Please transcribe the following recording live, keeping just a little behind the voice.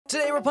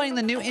Today we're playing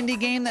the new indie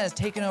game that has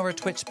taken over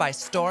Twitch by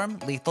storm,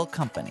 Lethal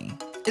Company.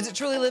 Is it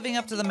truly living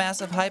up to the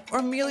massive hype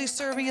or merely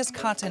serving as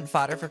content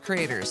fodder for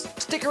creators?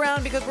 Stick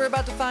around because we're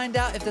about to find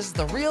out if this is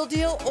the real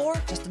deal or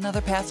just another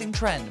passing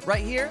trend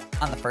right here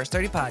on the First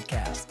 30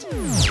 Podcast.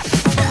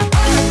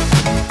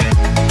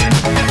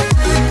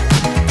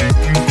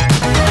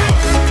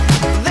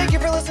 Thank you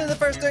for listening to the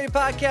First 30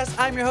 Podcast.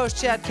 I'm your host,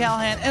 Chad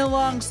Callahan, and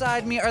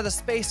alongside me are the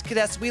space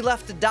cadets we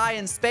left to die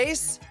in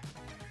space.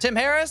 Tim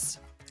Harris.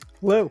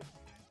 Hello.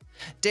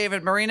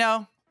 David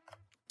Marino.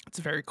 It's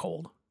very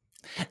cold.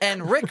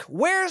 And Rick,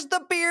 where's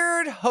the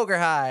beard?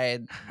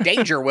 Hogerhide.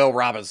 Danger, Will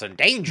Robinson,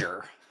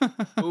 danger.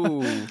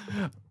 Ooh,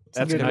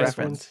 That's a good nice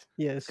reference.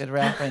 Yes. Good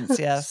reference,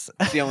 yes.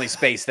 It's the only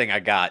space thing I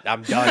got.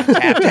 I'm done.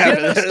 Tapped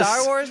out of this.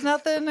 Star Wars,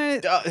 nothing?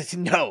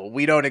 No,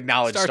 we don't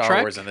acknowledge Star Star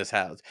Trek? Wars in this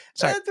house.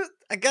 Sorry.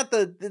 I got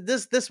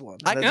this one.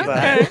 I That's can-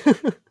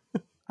 about it.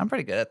 I'm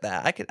pretty good at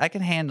that. I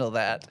can handle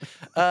that.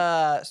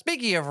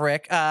 Speaking of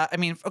Rick,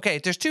 okay,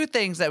 there's two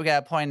things that we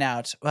got to point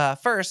out.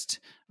 First,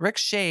 Rick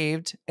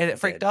shaved, and it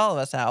freaked all of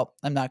us out.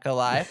 I'm not going to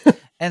lie.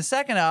 And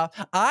second off,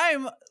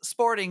 I'm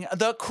sporting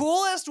the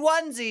coolest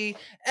onesie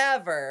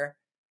ever.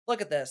 Look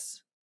at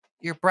this.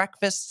 Your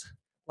breakfast,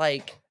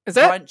 Is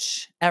that-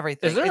 brunch,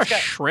 everything. is there It's a got-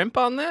 shrimp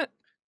on that?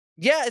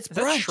 Yeah, it's Is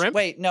that brunch. shrimp?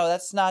 Wait, no,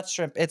 that's not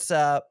shrimp. It's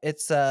a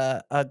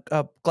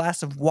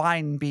glass of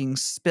wine being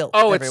spilt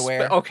Oh,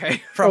 everywhere. it's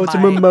okay. From it's a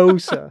my-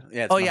 mimosa.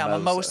 Yeah, it's Oh yeah,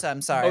 mimosa.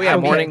 I'm sorry. Oh yeah,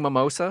 I'm morning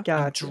mimosa. I'm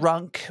Gotcha.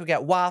 drunk. We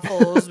got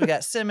waffles. We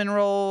got cinnamon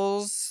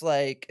rolls.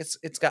 Like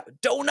it's got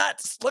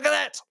donuts. Look at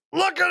that.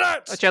 Look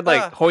at it. I had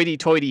like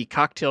hoity-toity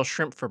cocktail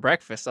shrimp for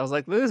breakfast. I was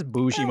like, this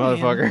bougie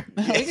motherfucker.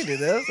 We can do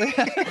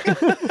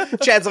this.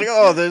 Chad's like,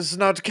 oh, there's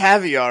not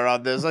caviar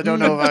on this. I don't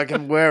know if I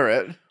can wear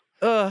it.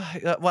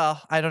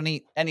 Well, I don't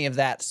eat any of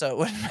that, so it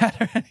wouldn't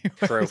matter anyway.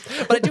 True.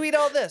 But I do eat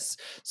all this,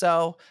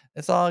 so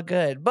it's all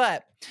good.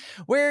 But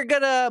we're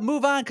gonna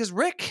move on because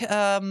Rick,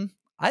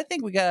 I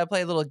think we gotta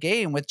play a little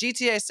game with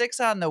GTA 6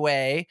 on the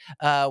way.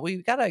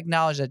 We gotta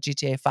acknowledge that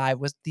GTA 5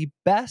 was the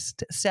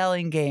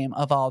best-selling game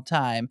of all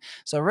time.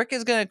 So Rick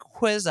is gonna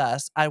quiz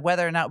us on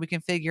whether or not we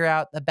can figure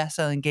out the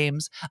best-selling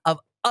games of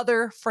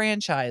other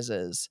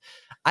franchises.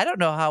 I don't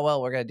know how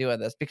well we're going to do in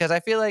this because I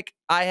feel like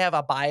I have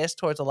a bias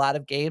towards a lot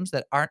of games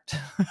that aren't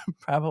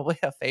probably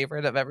a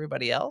favorite of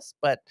everybody else,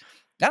 but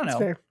I don't That's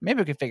know. fair. Maybe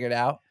we can figure it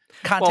out.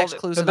 Context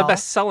clues they're and the all.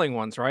 best selling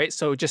ones, right?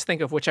 So just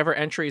think of whichever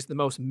entry is the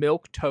most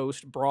milk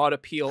toast broad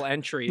appeal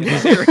entry in the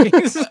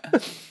series.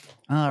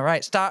 All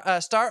right.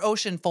 Star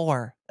Ocean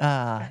 4.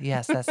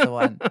 Yes, that's the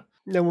one.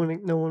 No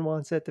one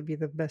wants that to be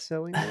the best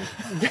selling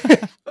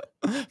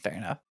one. Fair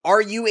enough. Are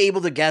you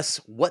able to guess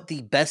what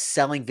the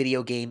best-selling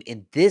video game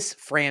in this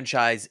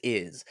franchise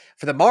is?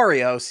 For the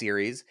Mario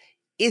series,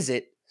 is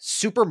it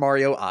Super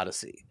Mario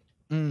Odyssey?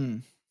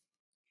 Mm.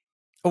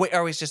 Oh, wait,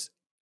 are we just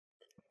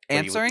What do you-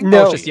 answering?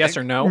 No. Oh, it's just yes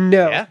or no.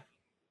 No. Yeah.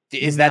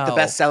 Is that the No.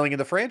 best-selling in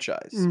the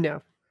franchise?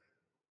 No.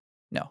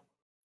 No.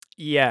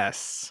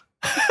 Yes.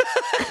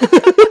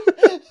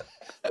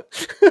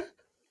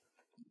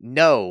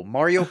 No,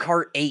 Mario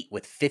Kart 8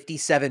 with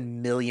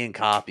 57 million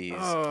copies.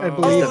 I Oh,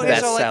 believe the okay,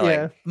 best so, like, selling.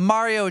 Yeah.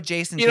 Mario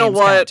Jason You know games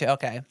count what? too.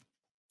 Okay.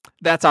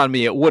 That's on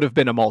me. It would have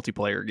been a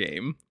multiplayer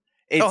game.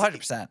 It's-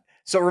 100%.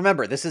 So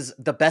remember, this is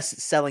the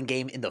best-selling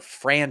game in the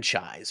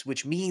franchise,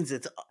 which means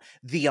it's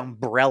the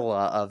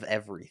umbrella of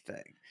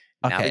everything.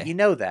 Now Okay. that you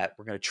know that,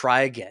 we're going to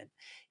try again.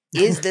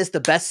 Is this the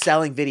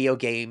best-selling video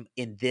game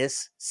in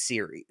this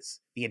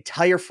series? The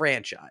entire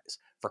franchise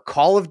for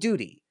Call of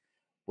Duty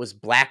was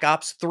Black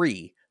Ops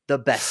 3 the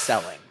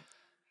best-selling?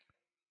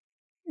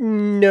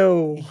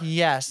 No.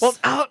 Yes.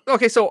 Well,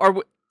 okay.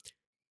 So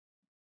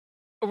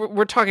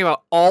we're talking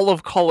about all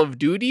of Call of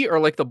Duty or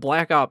like the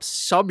Black Ops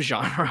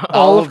subgenre?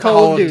 All of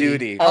Call of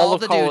Duty. All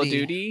of the Call of Duty.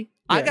 Duty.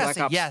 I Yeah. gotta Black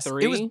say Ops yes.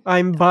 3? It was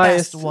I'm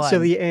biased, one. so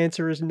the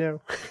answer is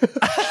no.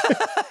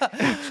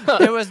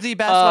 it was the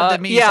best one to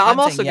me. Yeah, so I'm saying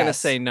also gonna yes.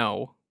 say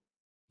no.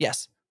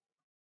 yes.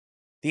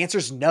 The answer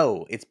is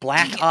no. It's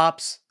Black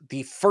Ops,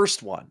 the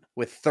first one,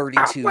 with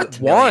 32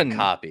 what? million One?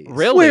 copies.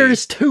 Really?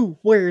 Where's two?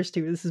 Where's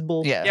two? This is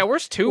bullshit. Yeah. Yeah,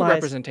 where's two Lies.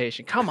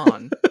 representation? Come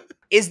on.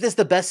 Is this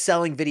the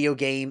best-selling video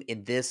game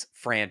in this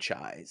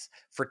franchise?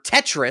 For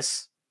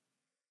Tetris,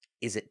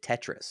 is it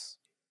Tetris?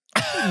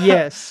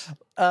 Yes.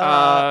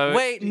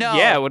 Wait, no.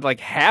 Yeah, it would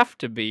like have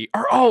to be.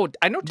 Or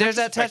I know. There's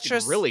that Effect did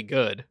Tetris- really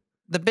good.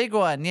 The big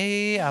one.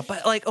 Yeah.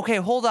 But like, okay,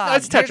 hold on.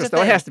 That's Here's the Tetris though.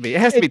 It thing. has to be. It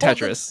has to be Well,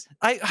 Tetris.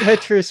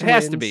 Tetris It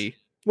has to wins. be.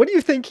 What are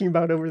you thinking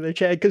about over there,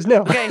 Chad? Because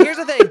no. Okay, here's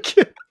the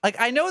thing. Like,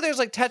 I know there's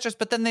like Tetris,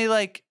 but then they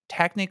like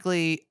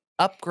technically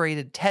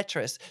upgraded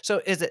Tetris.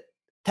 So is it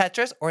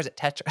Tetris or is it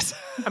Tetris?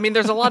 I mean,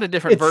 there's a lot of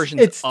different versions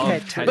it's of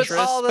Tetris. Tetris, But it's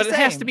all the but it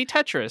has to same. be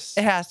Tetris.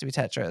 It has to be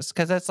Tetris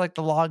because that's like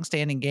the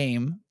long-standing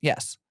game.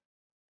 Yes.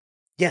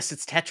 Yes,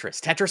 it's Tetris.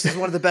 Tetris is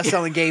one of the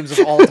best-selling games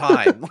of all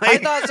time. I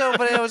Like, thought so,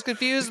 but I was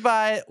confused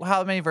by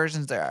how many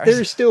versions there are.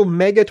 There's still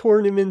mega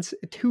tournaments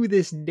to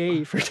this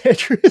day for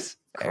Tetris.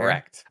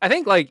 correct. I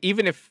think like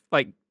even if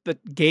like the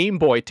Game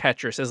Boy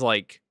Tetris is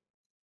like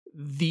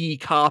the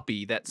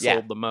copy that Yeah.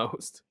 sold the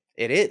most.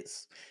 It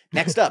is.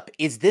 Next up,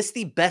 is this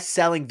the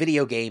best-selling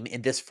video game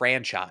in this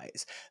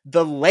franchise?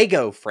 The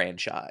Lego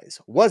franchise.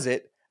 Was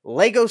it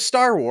Lego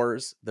Star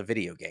Wars, the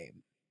video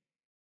game?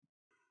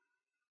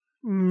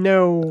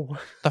 No.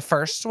 The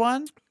first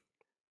one?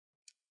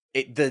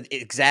 The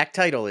exact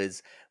title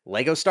is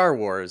Lego Star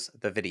Wars,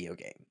 the video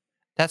game.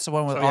 That's the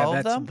one with So yeah, all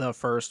of that's them? the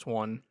first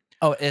one.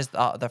 Oh, is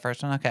the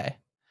first one? Okay.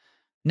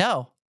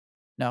 No.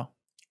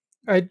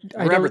 I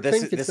Remember, don't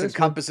think it's this this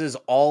encompasses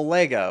all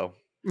Lego.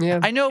 one.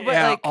 Yeah. I know, but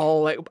Yeah, like,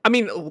 all I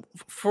mean,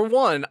 for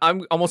one,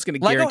 I'm almost going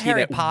to Lego guarantee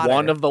Harry that Potter.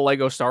 one of the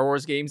Lego Star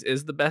Wars games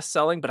is the best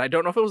selling, but I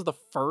don't know if it was the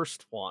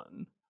first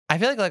one. I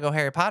feel like Lego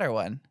Harry Potter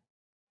one.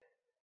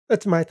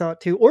 That's my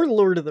thought too. Or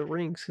Lord of the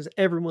Rings, because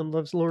everyone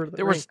loves Lord of the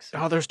There Rings.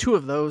 was there's two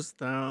of those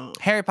though.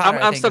 Harry Potter.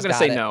 I I'm think, still has going to got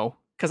say it. no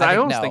because I I think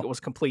almost no. think it was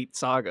Complete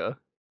Saga.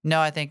 No,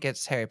 I think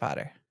it's Harry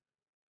Potter.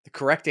 The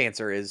correct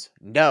answer is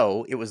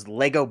no. It was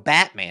Lego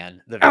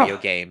Batman, the video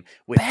game,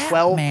 with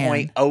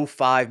Batman.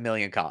 12.05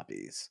 million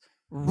copies.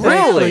 That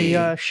Really?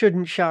 actually,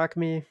 shouldn't shock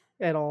me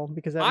at all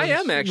because that I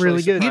was am actually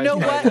really good. You know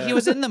surprised by what? that. He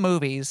was in the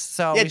movies,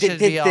 so Yeah, we should did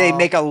be all. they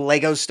make a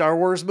Lego Star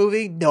Wars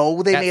movie?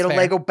 No, they That's made a fair.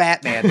 Lego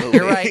Batman movie.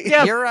 You're right.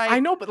 Yeah, You're right. I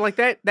know, but like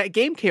that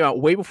game came out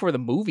way before the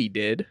movie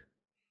did.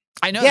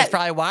 I know Yeah, that's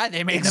probably why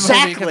they made the movie.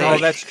 exactly. 'Cause Oh,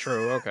 like, that's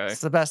true. Okay.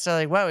 it's the best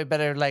selling. Well, we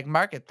better like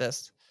market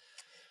this.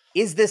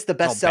 Is this the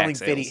best-selling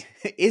back video?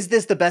 Is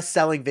this the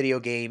best-selling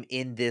video game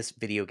in this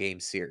video game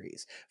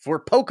series?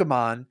 For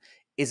Pokemon,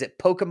 is it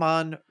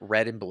Pokemon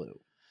Red and Blue?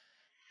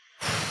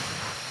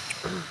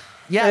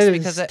 Yes, That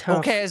because is tough.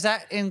 okay, is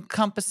that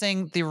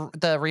encompassing the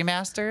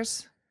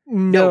remasters?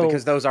 No,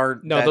 because those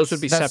aren't. No, those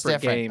would be That's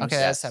separate different. games. Okay,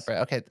 that's Yes.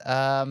 separate. Okay,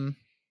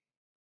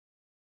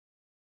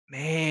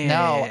 Man,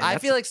 no, I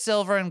that's feel like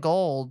Silver and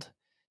Gold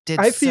did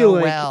I feel so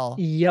like well.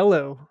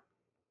 Yellow.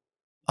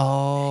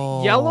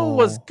 Oh, Yellow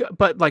was,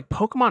 but like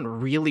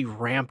Pokemon really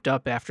ramped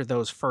up after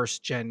those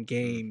first gen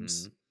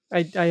games.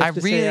 Mhm. I have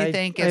to really say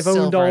think I've it's owned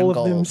Silver and all of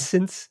them Gold.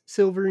 since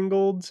Silver and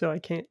Gold, so I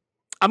can't.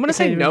 I'm gonna I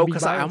say can't even no be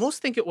because I biased.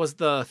 almost think it was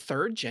the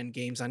third gen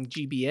games on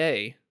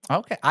GBA.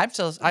 okay. I'm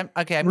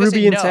okay. I'm gonna Ruby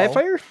say and no.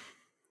 Sapphire.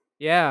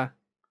 Yeah,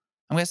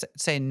 I'm gonna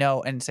say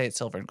no and say it's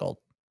Silver and Gold.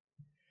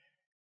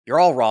 You're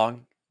all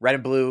wrong. Red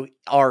and Blue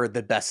are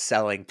the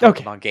best-selling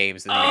Okay. Pokemon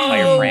games in the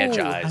entire Oh,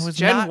 franchise. I was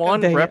Gen not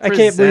 1 Dang it, I represent.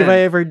 can't believe I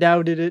ever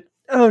doubted it.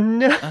 Oh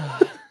no.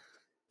 Ugh.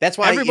 That's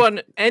why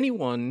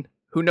Anyone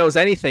who knows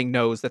anything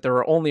knows that there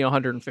are only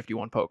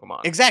 151 Pokemon.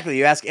 exactly.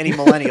 You ask any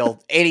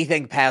millennial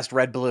anything past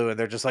Red Blue, and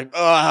they're just like,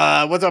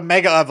 what's a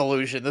Mega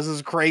Evolution? This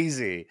is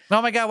crazy."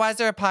 Oh my god, why is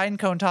there a pine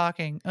cone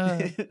talking?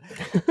 Ugh.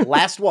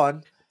 Last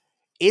one.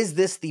 Is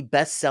this the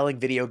best-selling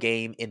video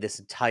game in this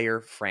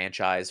entire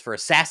franchise? For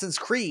Assassin's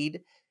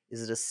Creed,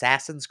 is it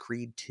Assassin's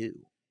Creed 2?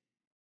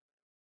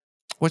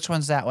 Which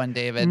one's that one,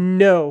 David?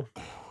 No.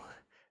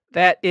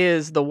 That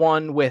is the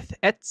one with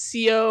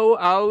Ezio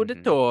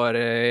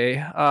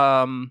Auditore.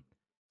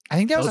 I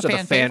think that was Those a are the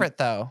fan fan- favorite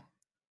though.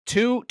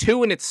 Two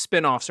and its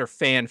spin-offs are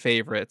fan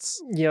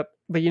favorites. Yep.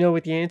 But you know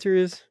what the answer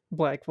is?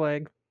 Black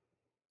Flag.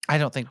 I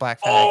don't think Black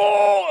Flag.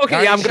 Oh, Are okay.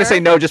 you Yeah, I'm gonna say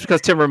sure? no just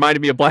because Tim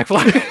reminded me of Black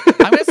Flag.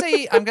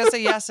 I'm gonna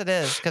say yes, it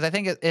is because I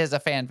think it is a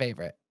fan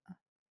favorite.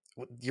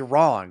 You're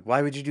wrong.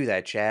 Why would you do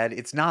that, Chad?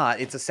 It's not.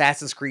 It's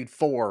Assassin's Creed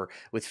 4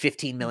 with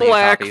 15 million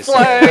Black copies.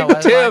 Flag. Oh,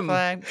 was it Tim.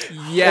 Black Flag?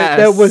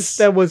 Yes,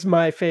 That was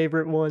my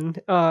favorite one.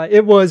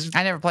 It was.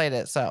 I never played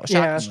it, so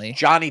Yeah. shockingly.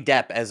 Johnny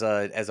Depp as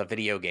a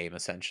video game,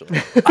 essentially.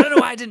 I don't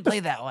know why I didn't play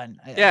that one.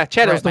 Yeah,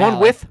 Chad, it Right was the my one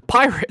alley. with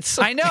pirates.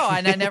 I know,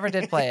 and I never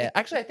did play it.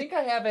 Actually, I think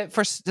I have it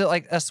for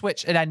like a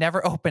Switch, and I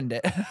never opened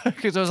it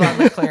because it was on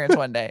the clearance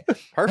one day.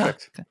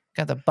 Perfect.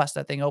 Got to bust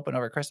that thing open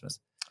over Christmas.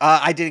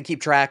 I didn't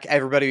keep track.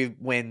 Everybody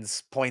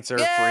wins. Points are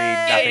free.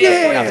 Nothing,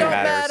 Yay! nothing Don't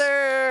matters.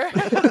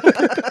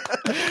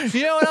 matter.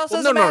 You know what else Well,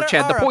 doesn't no, matter?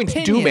 Chad. The Our points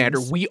do matter.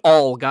 opinions. We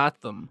all got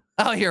them.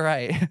 Oh, you're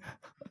right.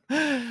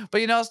 But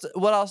you know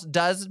what else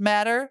does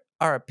matter?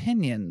 Our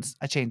opinions.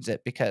 I changed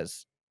it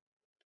because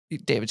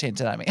David changed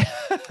it on me.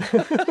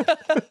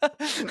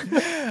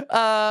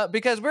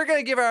 Because we're going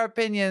to give our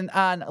opinion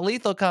on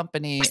Lethal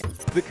Company.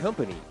 The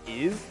company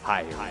is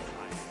hired.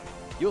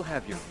 You'll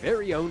have your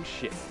very own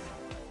ship,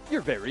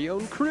 your very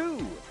own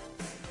crew.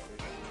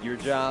 Your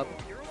job?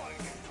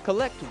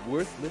 Collect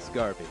worthless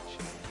garbage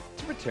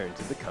to return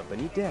to the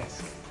company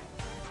desk.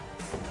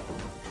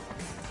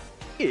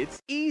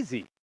 It's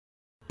easy.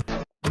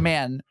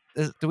 Man,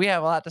 we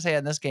have a lot to say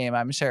on this game,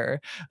 I'm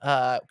sure,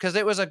 because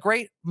it was a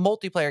great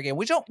multiplayer game,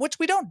 which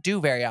we don't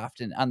do very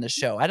often on the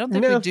show. I don't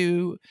think we No.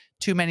 do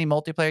too many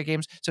multiplayer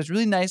games, so it's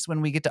really nice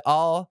when we get to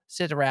all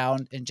sit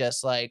around and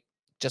just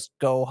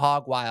go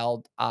hog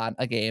wild on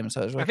a game.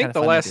 So it was really I think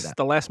kinda fun to do that.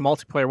 the last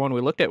multiplayer one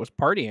we looked at was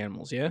Party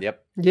Animals. Yeah.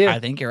 Yep. Yeah. I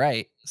think you're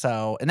right.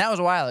 So, and that was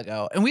a while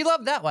ago, and we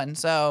loved that one.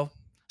 So,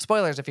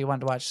 spoilers if you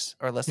wanted to watch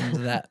or listen to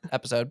that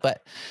episode.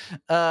 But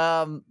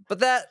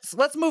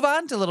let's move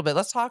on to a little bit.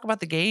 Let's talk about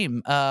the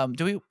game.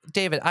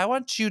 David? I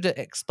want you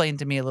to explain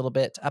to me a little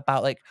bit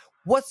about like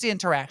what's the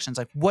interactions,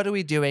 like what are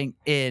we doing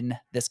in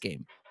this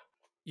game?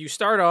 You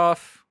start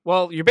off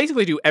Well, you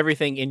basically do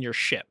everything in your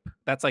ship.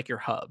 That's like your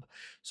hub.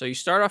 So you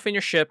start off in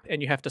your ship,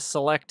 and you have to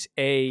select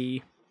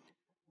a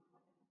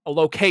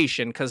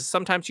location, because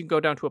sometimes you can go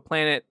down to a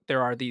planet.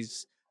 There are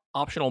these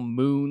optional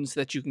moons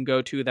that you can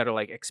go to that are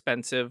like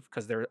expensive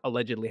because they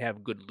allegedly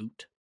have good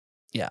loot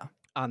Yeah.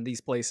 on these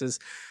places.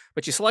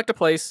 But you select a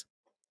place,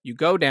 you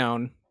go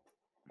down,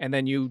 and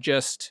then you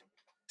just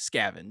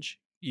scavenge.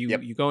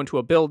 You go into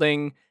a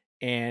building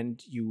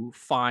and you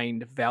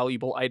find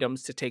valuable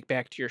items to take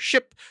back to your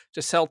ship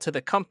to sell to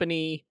the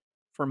company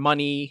for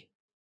money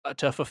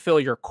to fulfill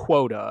your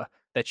quota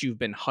that you've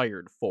been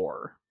hired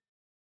for.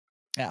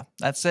 Yeah,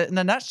 that's it in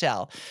a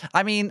nutshell.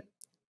 I mean,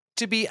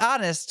 to be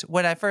honest,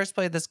 when I first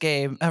played this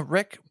game,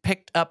 Rick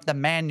picked up the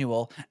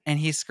manual and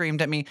he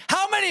screamed at me,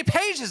 "How many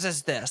pages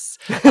is this?"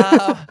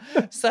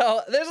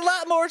 So there's a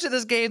lot more to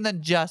this game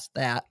than just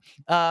that.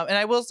 And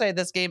I will say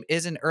this game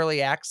is in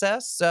early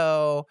access,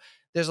 so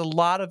there's a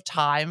lot of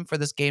time for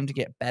this game to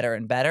get better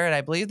and better. And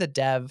I believe the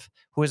dev,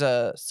 who is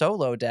a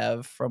solo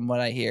dev from what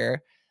I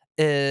hear,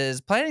 is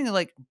planning to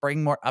like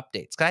bring more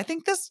updates. 'Cause I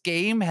think this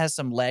game has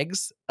some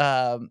legs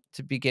to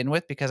begin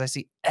with, because I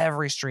see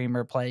every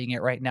streamer playing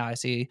it right now. I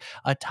see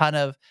a ton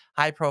of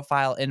high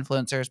profile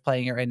influencers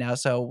playing it right now.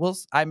 So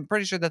I'm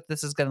pretty sure that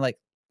this is going to like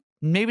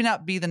maybe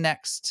not be the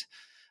next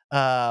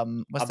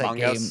what's that Among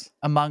game? Us?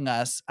 Among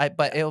Us.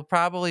 But it'll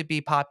probably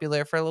be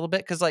popular for a little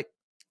bit, cuz like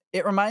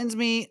it reminds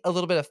me a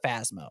little bit of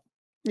Phasmo.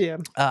 Yeah.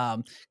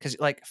 Because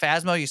like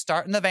Phasmo, you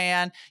start in the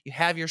van, you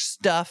have your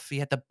stuff, you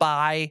have to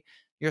buy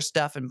your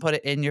stuff and put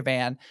it in your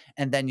van,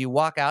 and then you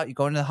walk out, you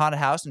go into the haunted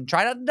house and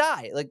try not to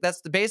die. Like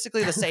that's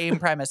basically the same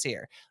premise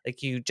here.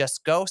 Like you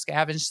just go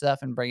scavenge stuff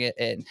and bring it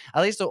in.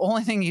 At least the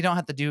only thing you don't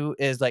have to do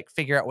is like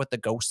figure out what the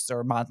ghosts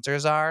or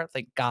monsters are.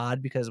 Thank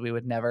God, because we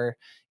would never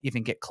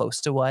even get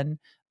close to one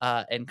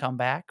and come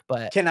back.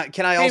 But Can I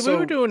Hey, also we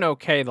were doing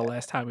okay the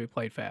last time we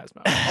played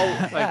Phasmo.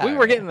 Oh, Like we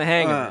were getting the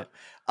hang of it.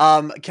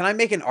 Can I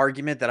make an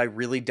argument that I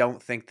really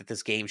don't think that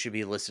this game should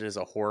be listed as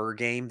a horror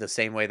game, the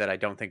same way that I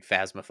don't think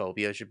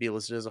Phasmophobia should be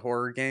listed as a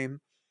horror game?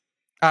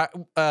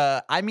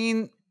 I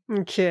mean,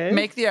 Okay.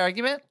 make the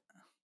argument.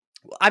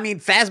 I mean,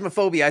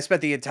 Phasmophobia, I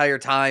spent the entire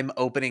time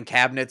opening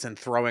cabinets and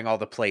throwing all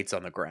the plates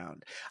on the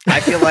ground.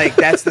 I feel like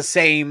that's the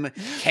same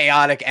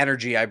chaotic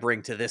energy I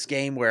bring to this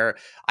game, where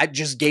I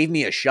just gave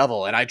me a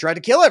shovel and I tried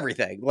to kill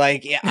everything.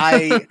 Like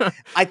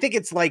I think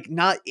it's like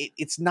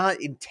it's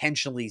not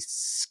intentionally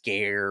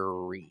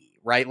scary,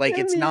 right? Like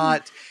I it's mean,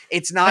 not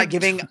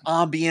giving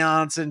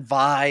ambiance and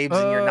vibes,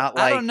 and you're not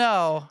I like, don't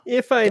know.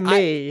 If I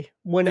may,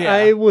 when yeah.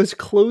 I was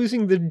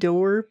closing the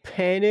door,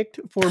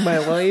 panicked for my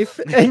life,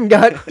 and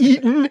got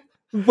eaten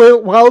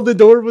while the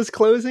door was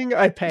closing,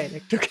 I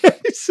panicked. Okay,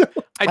 so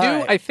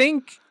Alright.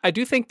 I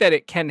do think that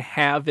it can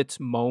have its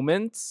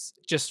moments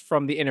just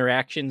from the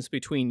interactions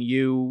between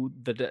you,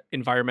 the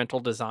environmental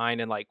design,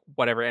 and like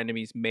whatever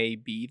enemies may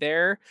be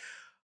there.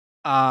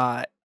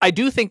 I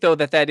do think though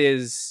that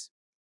is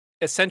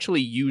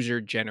essentially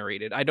user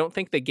generated. I don't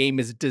think the game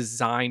is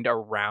designed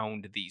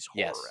around these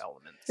horror Yes.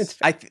 elements.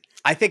 it's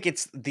I think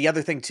it's the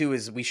other thing too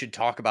is we should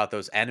talk about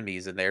those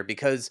enemies in there,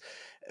 because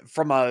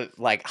from a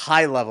like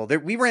high level there,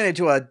 we ran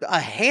into a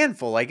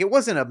handful. Like it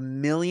wasn't a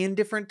million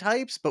different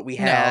types, but we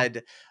No.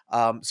 had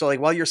so like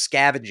while you're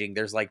scavenging,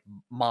 there's like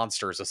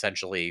monsters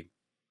essentially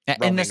In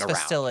roaming this around.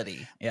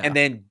 facility. Yeah. And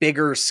then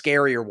bigger,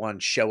 scarier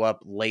ones show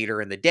up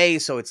later in the day.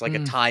 So it's like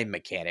a time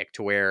mechanic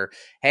to where,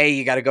 hey,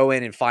 you got to go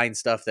in and find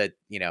stuff that,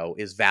 you know,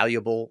 is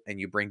valuable and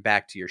you bring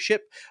back to your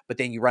ship. But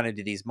then you run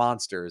into these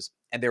monsters.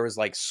 And there was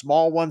like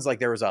small ones, like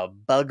there was a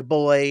bug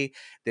boy.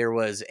 There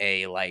was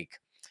a like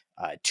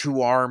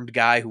two-armed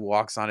guy who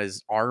walks on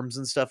his arms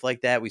and stuff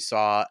like that. We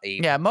saw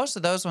Yeah, most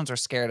of those ones were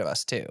scared of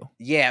us too.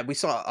 we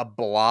saw a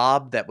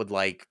blob that would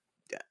like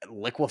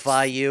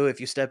liquefy you if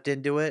you stepped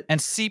into it. And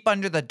seep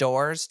under the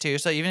doors too.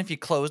 So even if you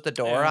closed the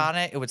door Yeah. on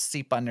it, it would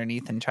seep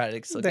underneath and try to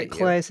look that at you.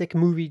 classic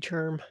movie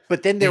charm.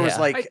 But then there was Yeah.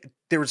 like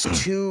there was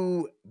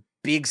two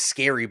big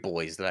scary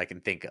boys that I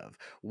can think of.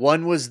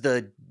 One was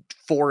the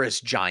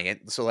forest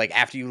giant. So like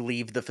after you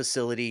leave the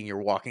facility and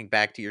you're walking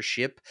back to your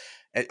ship,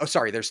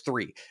 there's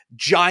three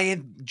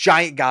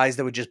giant guys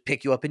that would just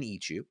pick you up and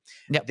eat you.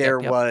 Yep, There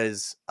yep.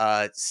 was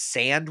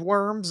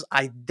sandworms.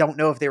 I don't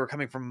know if they were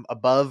coming from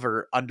above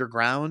or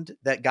underground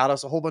that got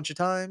us a whole bunch of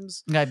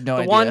times. I have no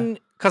The idea. one,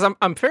 because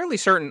I'm fairly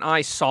certain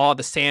I saw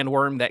the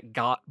sandworm that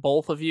got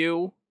both of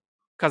you,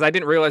 because I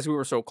didn't realize we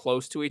were so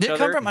close to each Did it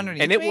other. come from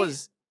underneath And me?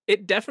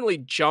 it definitely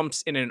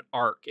jumps in an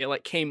arc. It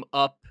like came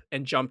up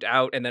and jumped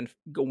out and then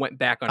went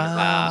back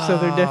underground. So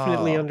they're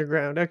definitely Oh.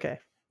 underground. Okay.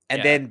 And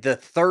Yeah. then the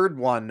third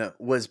one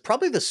was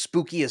probably the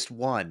spookiest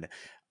one.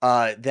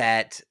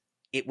 That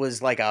it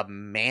was like a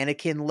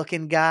mannequin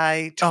looking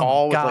guy,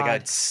 tall with like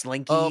God. a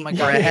slinky Oh my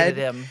god, I hated forehead,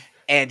 him.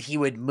 and he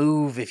would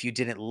move if you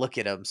didn't look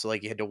at him. So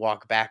like you had to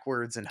walk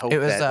backwards and hope It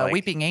was that like,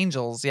 Weeping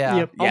Angels, yeah.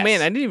 Yep. Oh man,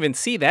 Yes. I didn't even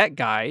see that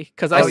guy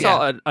because Oh, I yeah.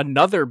 saw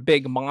another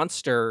big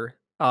monster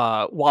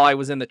while I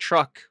was in the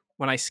truck.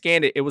 When I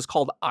scanned it, it was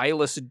called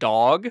Eyeless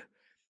Dog,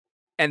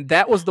 and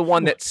that was the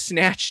one that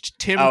snatched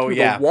Tim Oh, through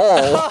yeah. the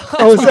wall.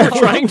 Oh, is that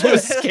trying to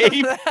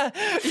escape?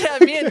 Yeah,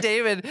 me and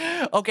David.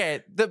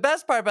 Okay, the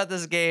best part about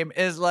this game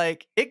is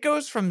like it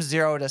goes from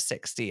 0 to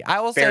 60. I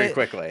will Very say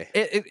quickly.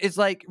 it's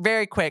like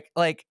very quick.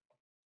 Like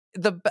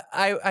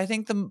I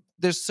think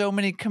there's so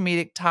many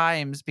comedic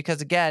times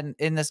because again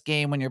in this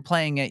game when you're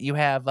playing it you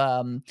have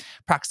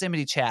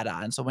proximity chat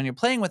on, so when you're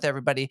playing with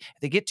everybody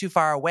if they get too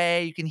far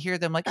away you can hear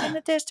them like in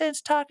the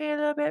distance talking a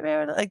little bit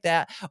like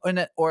that,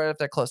 or if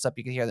they're close up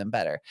you can hear them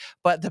better.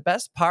 But the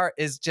best part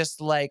is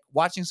just like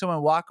watching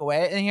someone walk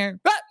away and hear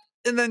 "Ah!"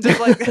 and then just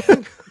like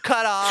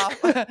cut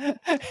off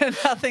and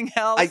nothing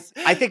else.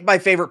 I think my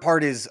favorite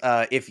part is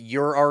if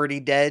you're already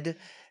dead.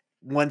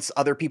 Once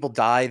other people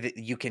die, that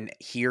you can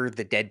hear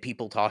the dead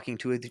people talking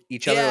to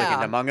each other, like in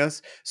Yeah. Among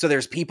Us. So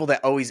there's people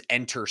that always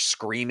enter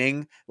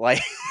screaming,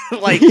 like,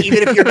 like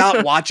even if you're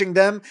not watching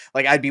them.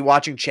 Like I'd be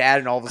watching Chad,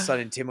 and all of a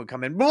sudden Tim would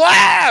come in,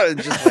 blah,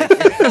 and just like,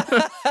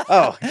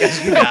 oh,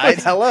 guess you died.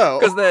 Hello.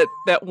 Because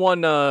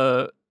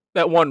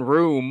that one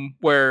room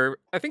where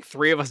I think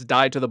 3 of us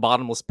died to the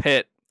bottomless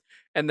pit,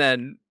 and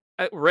then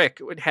Rick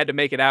had to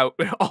make it out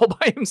all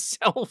by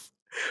himself.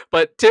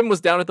 But Tim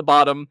was down at the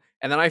bottom,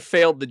 and then I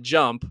failed the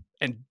jump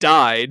and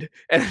died.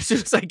 And as soon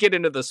as I get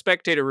into the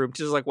spectator room,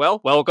 she's like, "Well,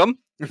 welcome."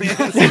 Tim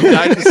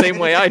died the same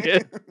way I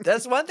did.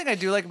 That's one thing I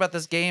do like about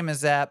this game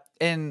is that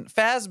in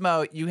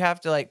Phasmo, you have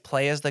to like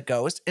play as the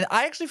ghost. And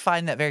I actually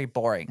find that very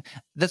boring.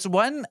 That's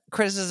one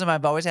criticism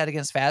I've always had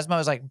against Phasmo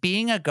is like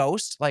being a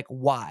ghost. Like,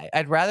 why?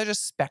 I'd rather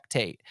just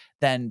spectate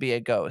than be a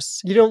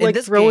ghost. You don't In like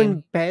this throwing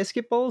game-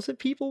 basketballs at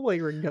people while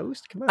you're a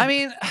ghost? Come on. I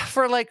mean,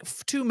 for like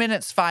 2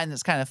 minutes, fine,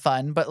 that's kind of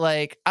fun. But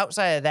like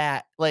outside of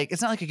that, like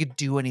it's not like I could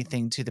do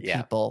anything to the Yeah.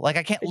 people. Like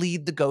I can't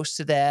lead the ghost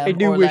to them. I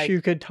do or, wish like,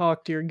 you could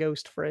talk to your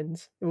ghost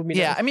friends. It would be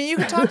Yeah, nice. I mean, you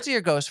can talk to your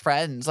ghost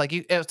friends. Like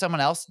if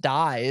someone else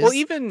dies. Well,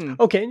 even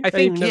Okay, I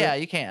think- didn't know yeah,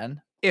 that. you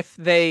can. if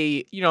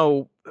they,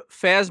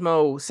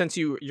 Phasmo, since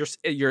you're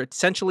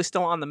essentially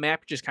still on the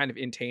map, just kind of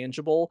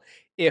intangible.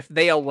 If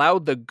they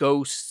allowed the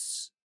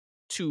ghosts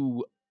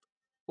to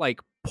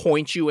like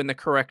point you in the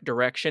correct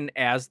direction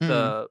as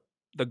the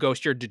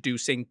ghost you're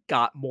deducing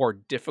got more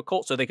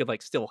difficult, so they could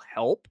like still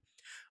help,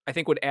 I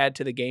think would add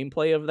to the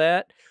gameplay of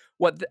that.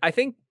 I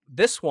think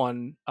this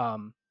one,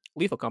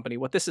 Lethal Company,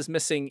 what this is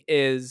missing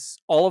is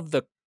all of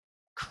the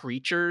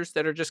creatures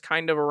that are just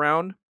kind of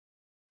around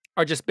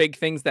are just big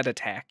things that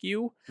attack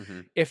you.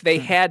 Mhm. If they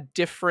had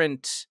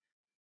different,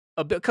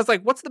 because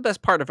like, what's the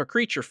best part of a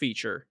creature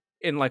feature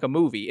in like a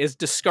movie is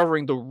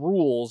discovering the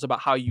rules about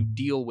how you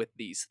deal with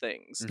these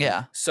things.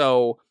 Yeah.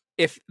 So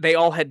if they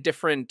all had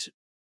different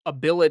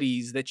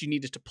abilities that you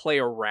needed to play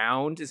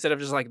around, instead of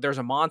just like there's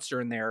a monster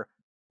in there,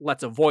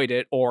 let's avoid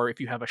it, or if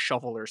you have a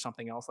shovel or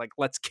something else, like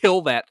let's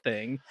kill that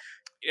thing.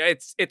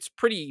 It's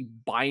pretty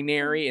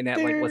binary in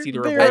that like let's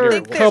either There avoid are it I or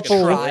think let's they're couple-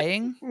 destroy it.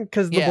 trying.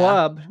 Because the Yeah.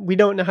 blob, we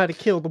don't know how to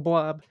kill the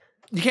blob.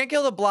 You can't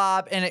kill the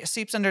blob, and it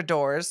seeps under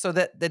doors, so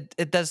that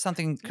it does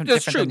something That's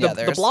different true. than the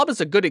The others. blob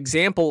is a good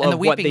example And the of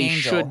what Weeping they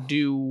Angel. should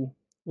do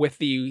with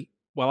the.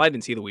 Well, I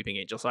didn't see the Weeping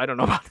Angel, so I don't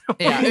know about that.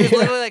 Yeah, it was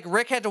literally like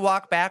Rick had to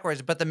walk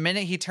backwards, but the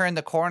minute he turned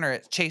the corner,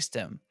 it chased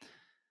him.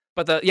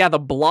 But the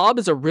blob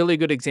is a really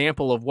good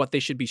example of what they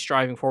should be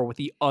striving for with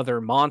the other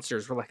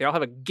monsters. Where like they all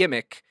have a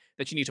gimmick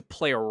that you need to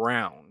play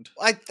around.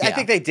 I Yeah.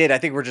 think they did. I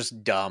think we're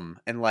just dumb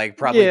and like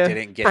probably Yeah,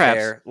 didn't get perhaps.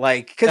 there.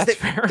 Like because That's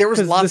fair. there was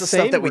 'Cause lots the of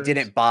stuff that we same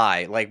didn't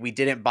buy. Like we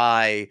didn't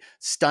buy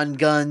stun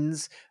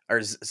guns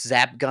or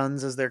zap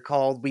guns as they're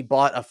called. We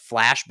bought a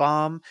flash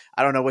bomb.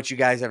 I don't know what you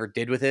guys ever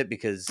did with it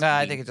because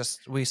I we- think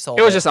we sold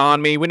It was just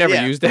on me. We never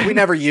yeah, used it. We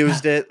never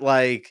used it.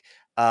 Like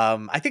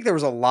I think there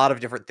was a lot of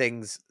different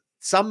things.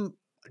 Some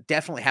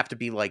definitely have to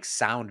be like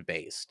sound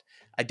based.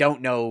 I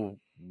don't know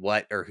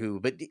what or who,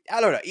 but I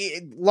don't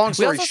know. Long We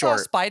story also saw a short,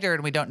 spider,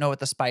 and we don't know what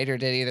the spider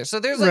did either. So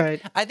there's like,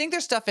 Right. I think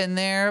there's stuff in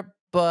there,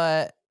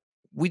 but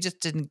we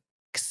just didn't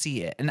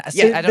see it. And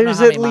Yeah, I don't know There's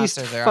how many at least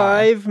monsters there are.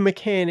 5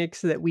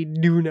 mechanics that we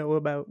do know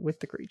about with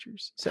the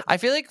creatures. So I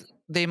feel like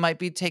they might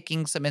be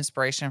taking some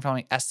inspiration from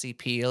like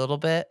SCP a little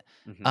bit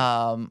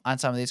Mhm. on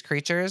some of these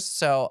creatures.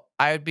 So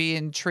I would be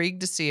intrigued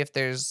to see if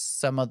there's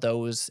some of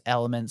those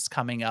elements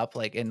coming up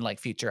like in like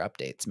future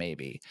updates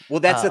maybe.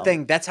 Well, that's the Um,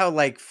 thing. That's how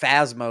like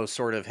Phasmo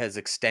sort of has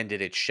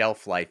extended its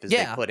shelf life, is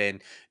Yeah. they put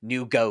in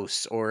new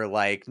ghosts or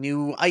like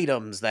new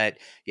items that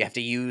you have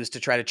to use to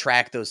try to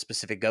track those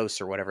specific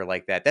ghosts or whatever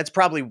like that. That's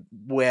probably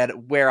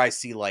where I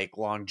see like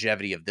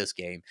longevity of this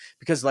game,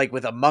 because like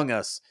with Among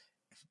Us,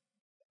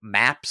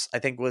 maps I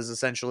think was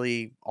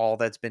essentially all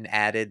that's been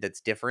added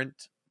that's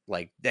different,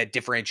 like that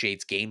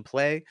differentiates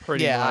gameplay.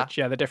 Pretty Yeah. much,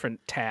 yeah. The different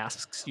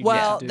tasks. You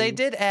Well, get to they do.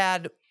 did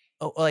add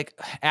like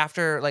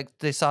after like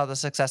they saw the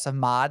success of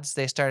mods,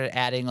 they started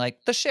adding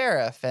like the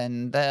sheriff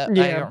and I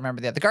Yeah. don't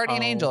remember the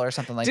guardian Oh. angel or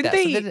something like Didn't that.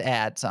 So they- they did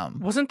add some.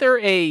 Wasn't there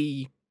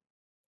it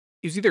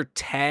was either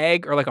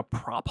tag or like a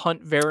prop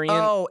hunt variant?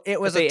 Oh,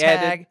 it was that a they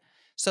added? tag.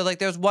 So like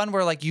there's one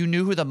where like you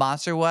knew who the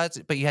monster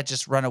was, but you had to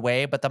just run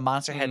away, but the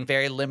monster had Mhm.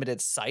 very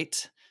limited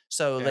sight.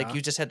 So like Yeah.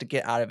 you just had to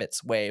get out of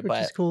its way. which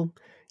but is cool.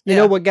 You yeah.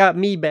 know what got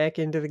me back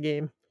into the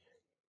game?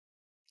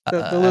 The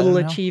I little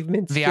don't know.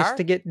 achievements VR? just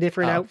to get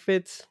different Oh.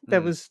 outfits.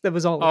 That was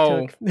all it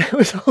Oh. took. That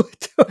was all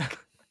it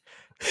took.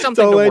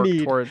 Something all to I work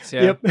need. towards.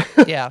 Yeah.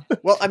 Yep. Yeah.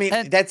 Well, I mean,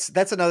 And- that's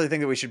another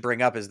thing that we should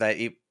bring up is that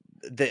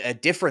a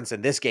difference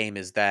in this game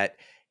is that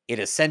it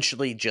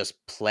essentially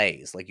just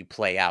plays, like you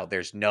play out.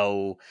 There's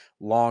no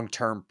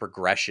long-term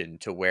progression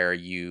to where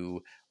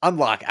you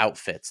unlock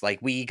outfits. Like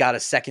we got a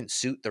second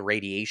suit, the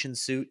radiation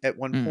suit at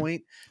one Mm.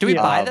 point. Do we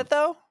Yeah. buy that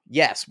though?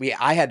 Yes,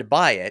 I had to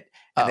buy it,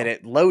 and then Oh.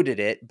 it loaded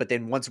it, but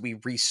then once we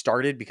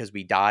restarted because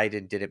we died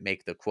and didn't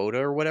make the quota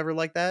or whatever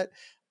like that,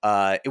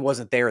 it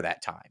wasn't there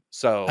that time.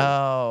 So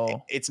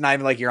Oh. it's not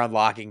even like you're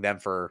unlocking them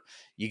for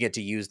you get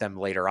to use them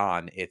later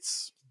on.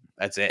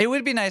 That's it. It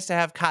would be nice to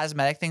have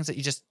cosmetic things that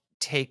you just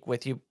take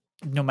with you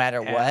no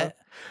matter Yeah. what.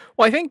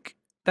 Well, I think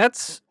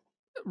that's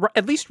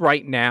at least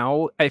right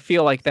now. I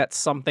feel like that's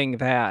something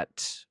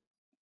that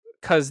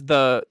because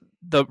the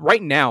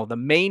right now the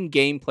main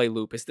gameplay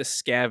loop is the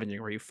scavenging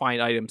where you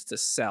find items to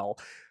sell,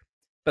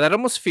 but that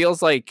almost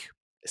feels like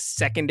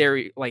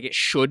secondary, like it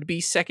should be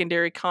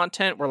secondary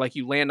content where like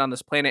you land on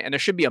this planet and there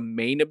should be a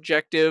main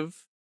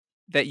objective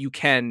that you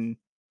can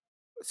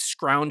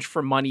scrounge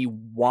for money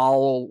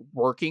while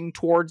working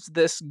towards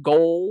this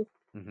goal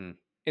Mhm.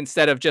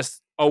 instead of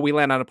just, oh, we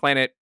land on a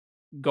planet,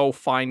 go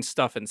find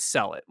stuff and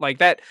sell it. Like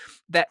that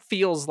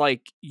feels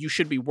like you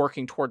should be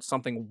working towards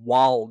something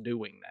while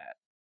doing that.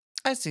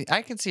 I see.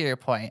 I can see your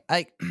point.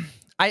 I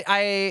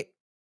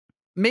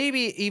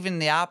maybe even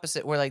the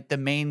opposite, where like the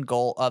main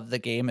goal of the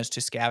game is to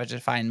scavenge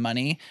and find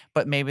money,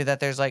 but maybe that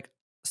there's like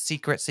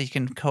secrets that you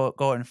can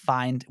go and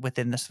find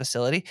within this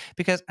facility.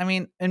 Because I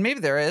mean, and maybe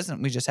there is,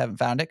 and we just haven't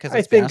found it because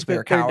I think honest, we that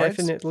were there cowards.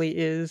 definitely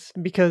is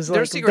because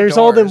There's like, secret there's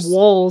all them doors.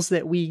 walls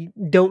that we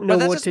don't know But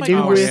that's what just to like do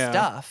more with. Yeah.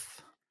 stuff.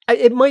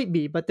 It might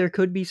be, but there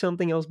could be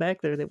something else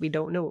back there that we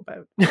don't know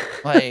about.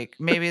 Like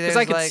maybe there's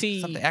I could like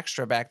see something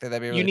extra back there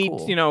that'd be really You need,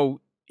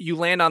 cool. you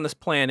land on this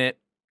planet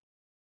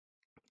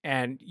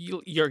and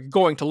you're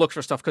going to look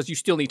for stuff because you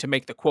still need to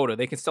make the quota.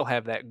 They can still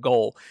have that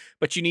goal,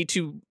 but you need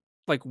to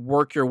like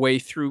work your way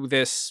through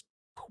this,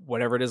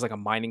 whatever it is, like a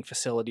mining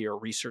facility or a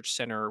research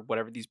center, or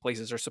whatever these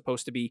places are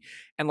supposed to be.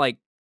 And like,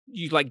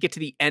 you like get to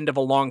the end of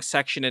a long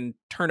section and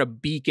turn a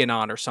beacon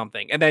on or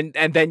something. And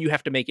then you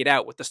have to make it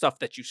out with the stuff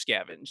that you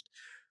scavenged.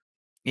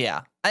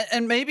 Yeah,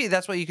 and maybe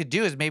that's what you could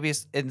do is maybe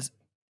it's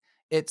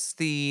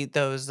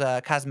those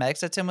cosmetics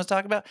that Tim was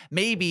talking about.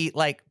 Maybe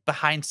like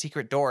behind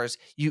secret doors,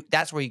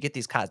 that's where you get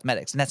these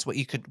cosmetics, and that's what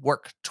you could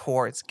work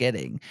towards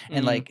getting.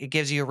 And like it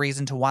gives you a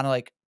reason to want to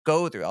like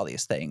go through all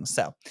these things.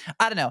 So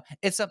I don't know.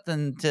 It's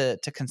something to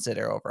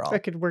consider overall. I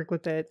could work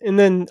with that. And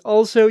then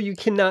also, you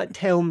cannot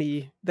tell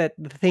me that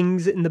the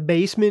things in the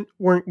basement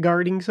weren't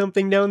guarding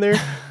something down there.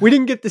 We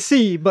didn't get to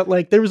see, but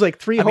like there was like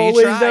 3 I mean, you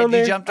hallways tried. down You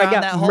there. jumped I around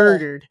got that hole.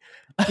 murdered.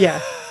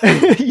 Yeah,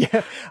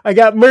 yeah, I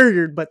got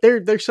murdered. But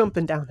there's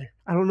something down there.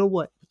 I don't know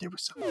what, but there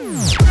was something.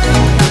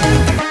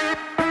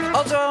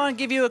 Also, I want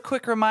to give you a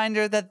quick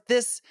reminder that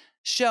this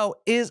show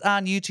is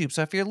on YouTube.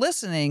 So if you're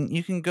listening,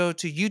 you can go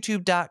to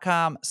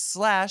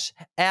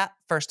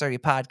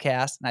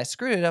youtube.com/@First30podcast. And I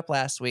screwed it up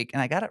last week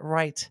and I got it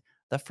right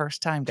the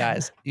first time,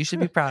 guys. You should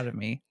be proud of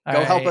me.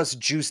 Go help us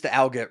juice the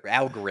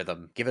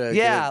algorithm. Give it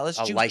a Let's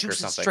like juice or it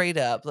something. straight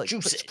up. Like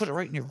Juice it. put it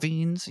right in your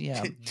veins.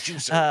 Yeah.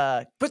 Juice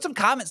it. Put some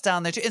comments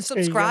down there too, and There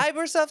you go. subscribe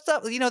or stuff.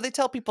 You know, they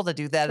tell people to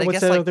do that. I What's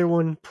guess that like, other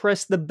one?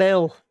 Press the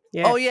bell.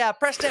 Yeah. oh yeah,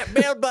 press that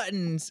bell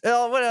buttons.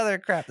 Oh, what other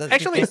crap does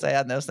Actually- people say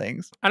on those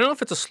things? I don't know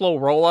if it's a slow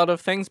rollout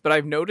of things, but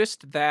I've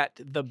noticed that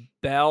the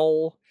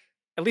bell,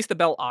 at least the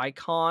bell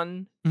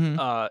icon,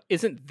 Mhm.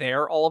 isn't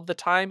there all of the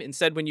time.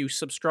 Instead, when you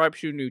subscribe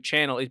to a new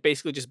channel, it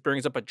basically just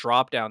brings up a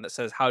drop down that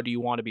says, how do you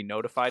want to be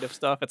notified of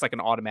stuff? It's like an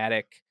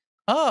automatic.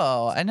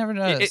 Oh, I never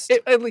noticed.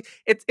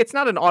 It's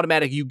not an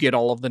automatic, you get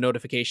all of the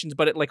notifications,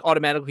 but it like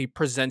automatically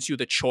presents you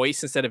the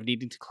choice instead of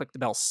needing to click the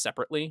bell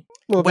separately.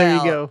 Well, there you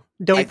Well, go.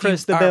 Don't if you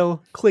press the are-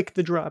 bell. Click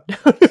the drop down.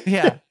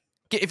 Yeah.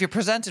 If you're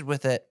presented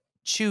with it,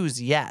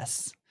 choose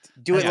yes.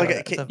 Do it I like know a,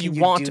 that. can, So can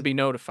You want do, to be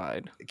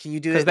notified. Can you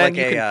do Because it then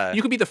like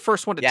you can be the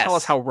first one to tell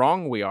us yes. how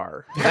wrong we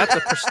are. That's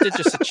a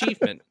prestigious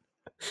achievement.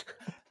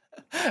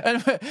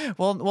 And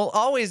we'll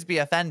always be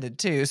offended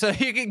too, so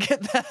you can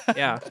get that.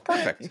 Yeah.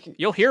 perfect?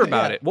 You'll hear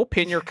about Yeah. it. We'll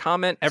pin your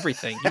comment,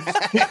 everything. You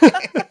just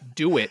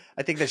do it.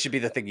 I think that should be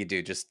the thing you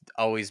do. Just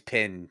always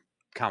pin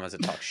comments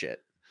that talk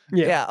shit.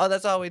 Yeah. Oh,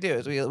 that's all we do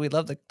is we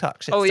love to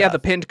talk shit. Oh, yeah, the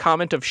stuff. pinned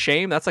comment of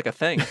shame. That's like a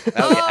thing.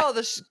 Oh, yeah. Oh,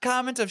 the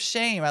comment of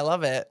shame. I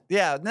love it.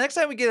 Yeah. The next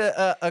time we get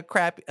a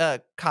crap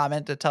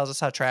comment that tells us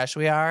how trash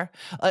we are,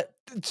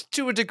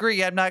 to a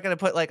degree, I'm not going to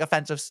put like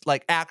offensive,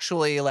 like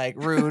actually like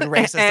rude,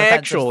 racist,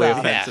 Actually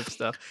offensive stuff. offensive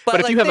stuff. But, But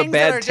if like, you have a things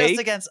that bad are take, just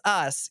against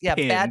us, bad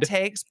pinned.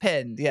 takes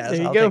pinned. Yes,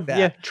 There you I'll go. take that.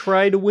 Yeah,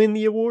 try to win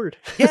the award.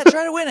 Yeah,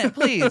 try to win it,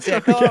 please.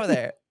 Yeah, go over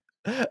there.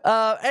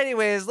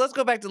 Anyways, let's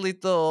go back to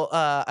Lethal.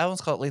 I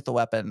almost call it Lethal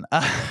Weapon,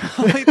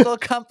 Lethal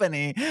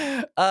Company,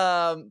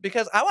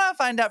 because I want to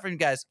find out from you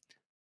guys.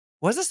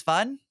 Was this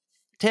fun,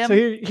 Tim? So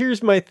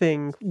here's my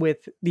thing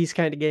with these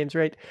kind of games,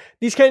 right?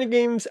 These kind of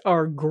games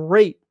are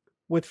great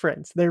with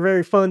friends. They're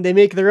very fun. They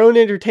make their own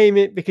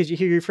entertainment because you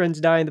hear your friends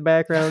die in the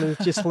background and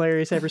it's just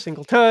hilarious every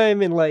single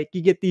time. And like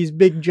you get these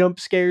big jump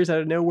scares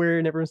out of nowhere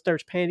and everyone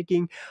starts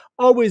panicking.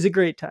 Always a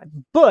great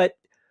time. But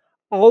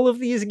all of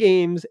these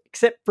games,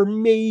 except for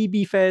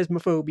maybe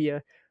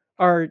Phasmophobia,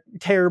 are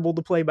terrible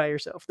to play by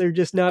yourself. They're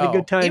just not a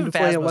good time even to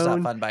play Phasmo's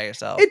alone. not fun by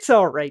yourself. It's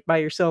all right by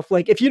yourself.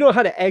 Like if you know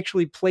how to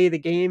actually play the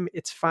game,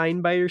 it's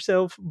fine by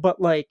yourself. But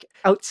like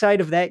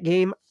outside of that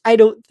game, I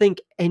don't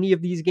think any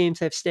of these games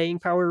have staying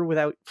power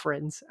without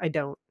friends. I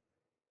don't.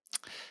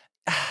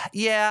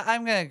 Yeah,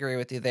 I'm gonna agree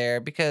with you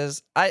there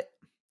because I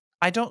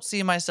don't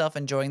see myself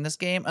enjoying this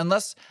game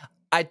unless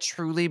I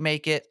truly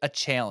make it a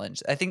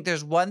challenge. I think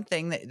there's one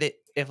thing that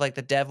if like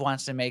the dev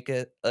wants to make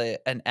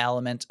an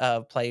element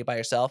of play by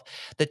yourself,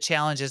 the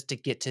challenge is to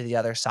get to the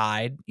other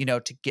side,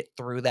 to get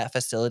through that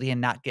facility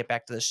and not get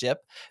back to the ship,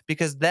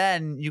 because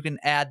then you can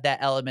add that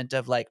element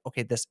of like,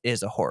 okay, this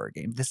is a horror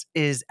game. This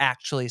is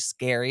actually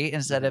scary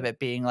instead of it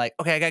being like,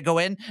 okay, I got to go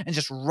in and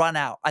just run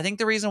out. I think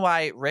the reason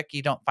why, Rick,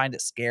 you don't find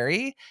it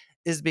scary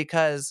is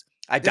because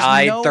I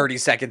died 30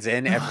 seconds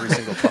in every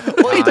single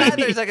fucking well, you died time.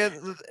 30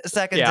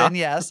 seconds in,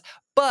 yes.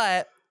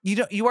 But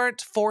you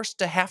aren't forced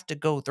to have to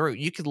go through.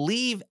 You could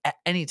leave at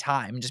any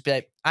time and just be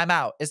like, I'm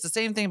out. It's the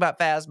same thing about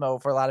Phasmo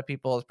for a lot of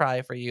people. It's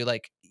probably for you.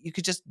 Like you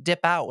could just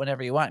dip out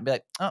whenever you want and be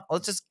like, oh,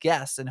 let's just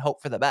guess and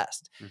hope for the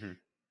best.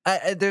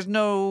 There's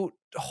no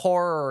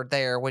horror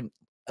there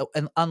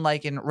and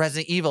unlike in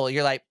Resident Evil,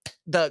 you're like,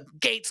 the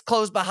gates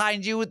close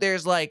behind you.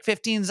 There's like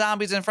 15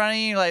 zombies in front of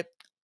you. You're like,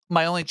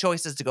 my only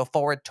choice is to go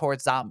forward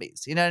towards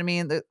zombies. You know what I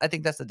mean? I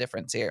think that's the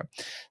difference here.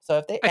 So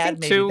if they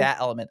add maybe that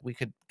element, we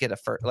could get a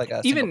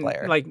single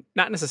player. Like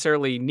not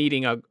necessarily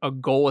needing a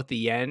goal at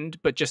the end,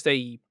 but just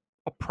a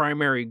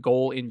primary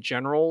goal in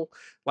general.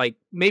 Like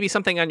maybe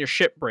something on your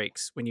ship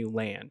breaks when you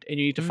land and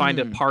you need to find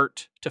a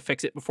part to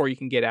fix it before you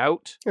can get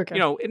out. Okay.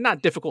 It's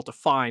not difficult to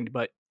find,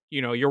 but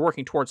you're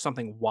working towards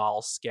something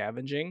while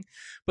scavenging.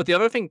 But the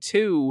other thing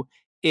too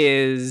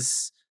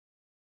is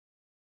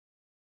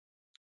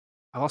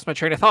I lost my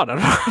train of thought. I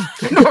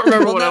don't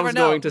remember what I was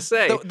going to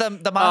say.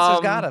 The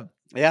monsters got him.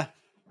 Yeah.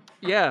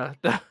 Yeah.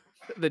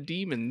 The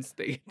demons,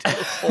 they took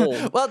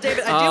hold. Well,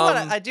 David,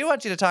 I do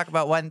want you to talk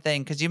about one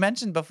thing, because you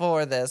mentioned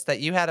before this that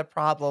you had a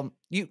problem.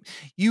 I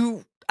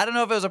don't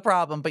know if it was a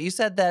problem, but you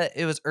said that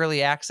it was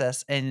early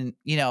access, and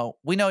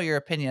we know your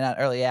opinion on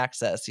early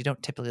access. You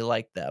don't typically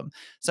like them.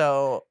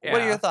 So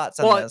what are your thoughts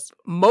on this?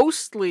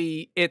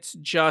 Mostly it's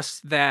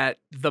just that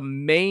the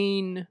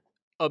main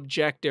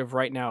objective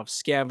right now of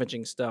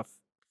scavenging stuff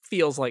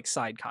feels like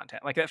side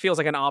content. Like that feels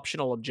like an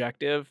optional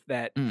objective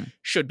that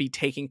should be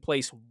taking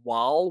place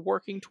while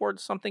working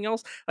towards something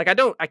else. Like I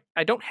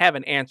don't have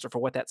an answer for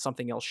what that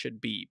something else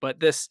should be, but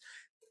this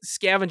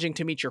scavenging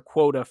to meet your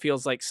quota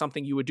feels like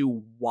something you would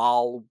do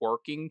while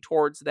working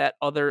towards that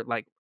other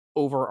like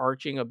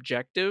overarching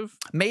objective.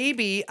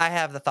 Maybe I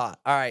have the thought.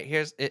 All right,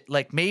 here's it.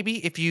 Like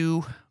maybe if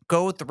you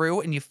go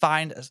through and you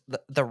find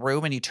the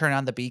room and you turn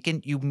on the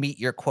beacon, you meet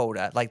your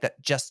quota. Like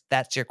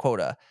that's your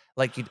quota.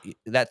 Like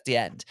that's the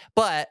end.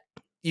 But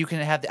you can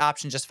have the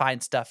option just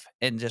find stuff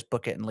and just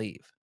book it and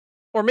leave.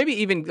 Or maybe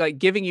even like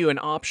giving you an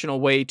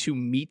optional way to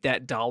meet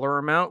that dollar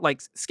amount.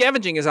 Like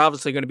scavenging is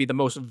obviously going to be the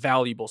most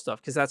valuable stuff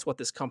because that's what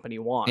this company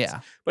wants. Yeah.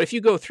 But if you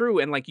go through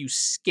and like you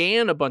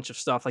scan a bunch of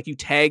stuff, like you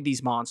tag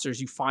these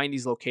monsters, you find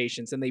these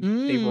locations, and they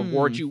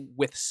reward you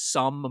with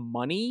some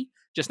money,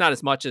 just not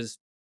as much as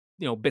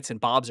bits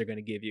and bobs are going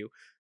to give you.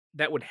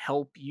 That would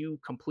help you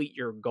complete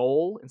your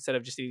goal instead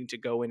of just needing to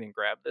go in and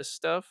grab this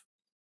stuff.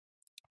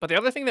 But the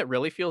other thing that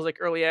really feels like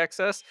early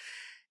access,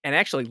 and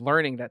actually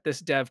learning that this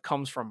dev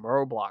comes from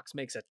Roblox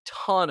makes a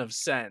ton of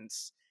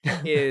sense,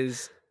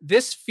 is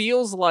this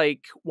feels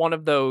like one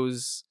of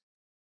those,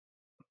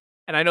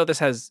 and I know this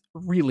has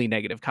really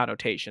negative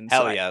connotations.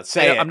 Hell yeah,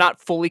 say it. I'm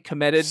not fully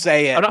committed.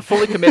 Say it. I'm not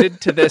fully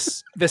committed to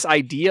this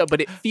idea,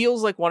 but it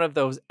feels like one of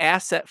those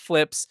asset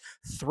flips,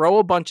 throw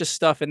a bunch of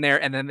stuff in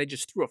there, and then they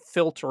just threw a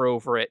filter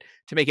over it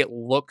to make it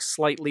look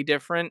slightly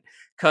different,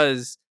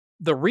 because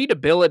the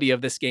readability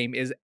of this game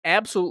is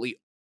absolutely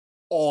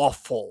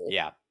awful.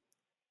 Yeah.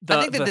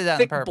 I think they did that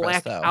thick on purpose,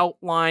 black though.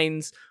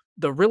 outlines,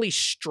 the really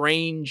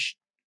strange,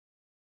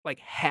 like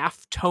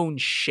half-tone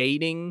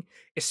shading,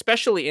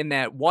 especially in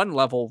that one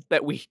level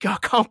that we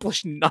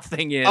accomplished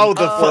nothing in. Oh,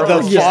 the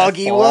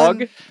foggy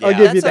one? I'll give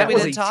you That's what that. we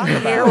was didn't a talk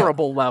about.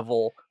 terrible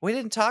level. We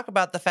didn't talk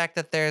about the fact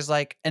that there's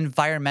like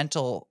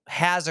environmental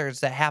hazards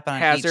that happen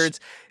on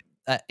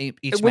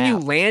each When map. you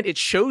land, it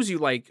shows you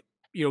like,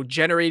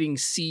 generating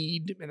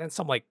seed and then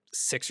some like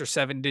 6 or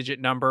 7 digit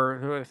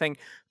number thing.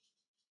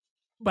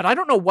 But I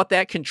don't know what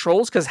that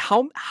controls, because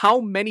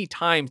how many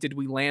times did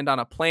we land on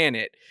a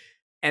planet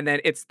and then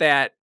it's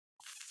that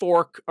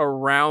fork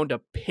around a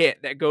pit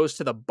that goes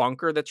to the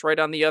bunker that's right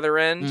on the other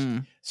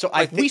end? So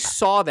we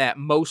saw that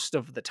most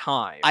of the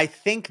time. I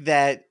think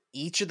that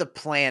each of the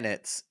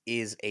planets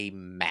is a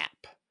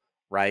map,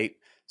 right?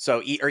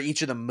 So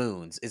each of the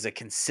moons is a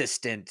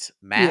consistent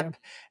map,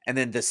 and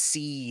then the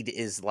seed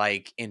is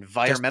like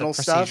environmental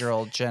stuff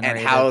procedural and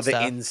how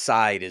the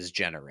inside is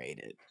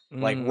generated.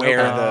 like Mm, where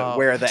okay.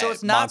 where the So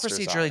it's not monsters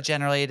procedurally are.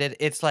 generated.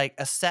 It's like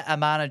a set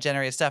amount of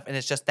generated stuff, and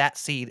it's just that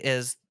seed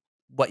is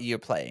what you're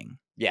playing.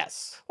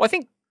 Yes, Well,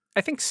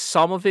 I think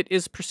some of it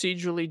is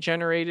procedurally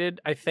generated.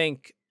 I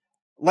think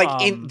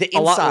like in the a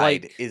lot inside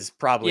like is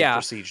probably yeah,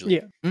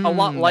 procedurally. a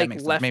lot That like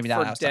makes sense. Left Maybe 4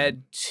 not outside.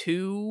 Dead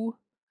 2.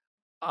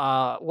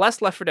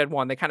 Less Left 4 Dead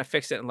 1. They kind of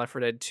fixed it in Left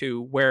 4 Dead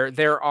 2, where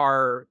there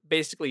are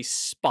basically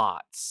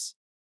spots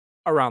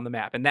around the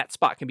map, and that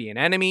spot can be an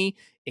enemy,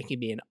 it can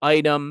be an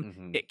item,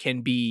 Mhm. it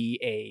can be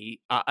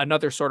a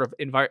another sort of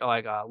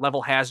like a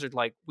level hazard,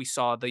 like we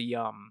saw the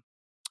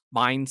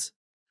mines,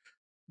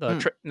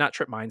 the not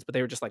trip mines, but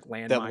they were just like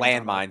land The mines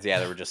on landmines,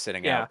 yeah, they were just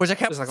sitting yeah, out. Which I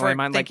kept just like a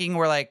landmine, like thinking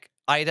were like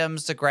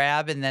items to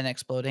grab and then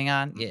exploding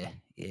on. Yeah, Mhm.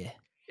 yeah.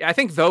 I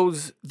think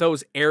those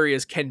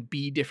areas can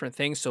be different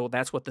things. So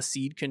that's what the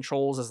seed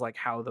controls, is like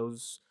how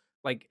those,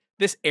 like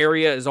this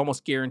area is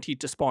almost guaranteed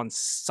to spawn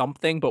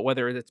something, but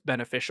whether it's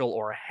beneficial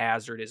or a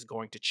hazard is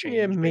going to change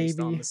Yeah, based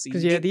on maybe. the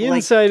Because seed. the like-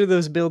 inside of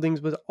those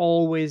buildings was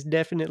always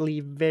definitely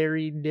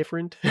very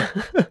different.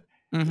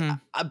 Mm-hmm.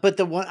 But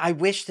the one I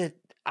wish that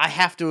I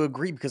have to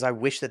agree because I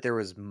wish that there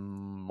was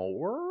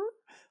more,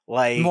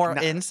 like More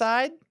not-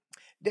 inside.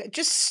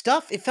 just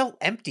stuff. It felt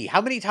empty.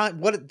 How many times?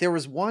 What there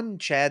was one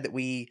Chad that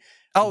we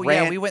Oh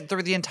yeah, ran- we went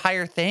through the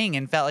entire thing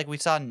and felt like we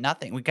saw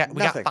nothing. We got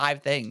Nothing.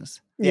 5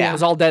 things. It yeah.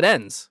 was all dead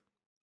ends.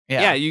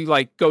 Yeah. Yeah, you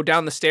like go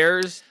down the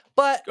stairs,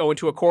 But go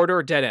into a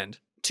corridor, dead end.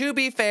 to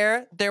be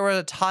fair, there were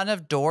a ton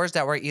of doors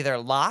that were either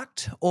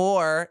locked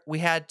or we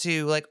had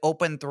to like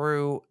open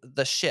through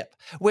the ship,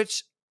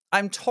 which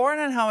I'm torn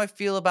on how I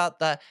feel about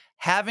the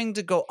having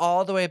to go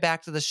all the way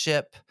back to the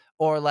ship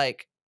or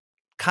like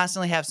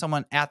constantly have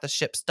someone at the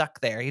ship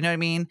stuck there. You know what I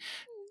mean?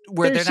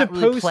 Where There's they're not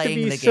really supposed to playing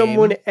be the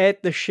someone game.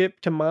 at the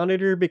ship to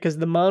monitor, because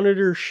the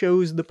monitor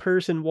shows the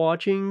person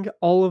watching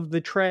all of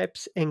the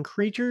traps and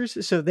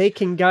creatures, so they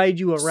can guide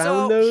you around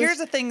So those. here's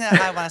the thing that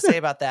I want to say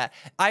about that.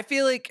 I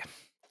feel like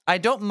I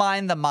don't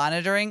mind the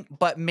monitoring,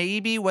 but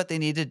maybe what they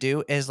need to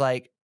do is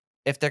like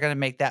if they're going to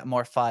make that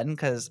more fun,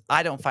 because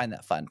I don't find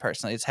that fun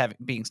personally. It's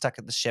being stuck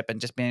at the ship and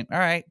just being, all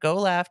right, go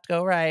left,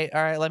 go right.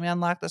 All right, let me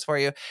unlock this for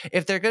you.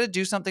 If they're going to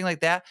do something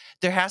like that,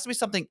 there has to be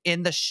something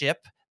in the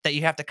ship that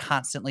you have to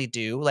constantly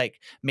do. Like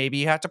maybe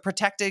you have to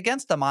protect it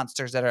against the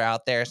monsters that are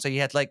out there. So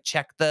you have to like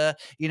check the,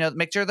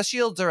 make sure the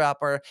shields are up,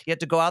 or you have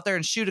to go out there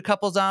and shoot a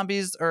couple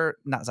zombies, or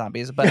not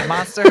zombies, but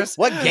monsters.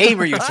 What game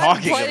are you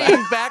talking I'm playing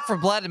about? Back for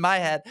Blood in my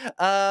head.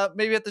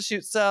 Maybe you have to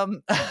shoot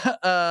some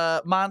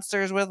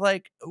monsters with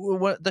like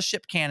the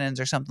ship cannons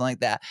or something like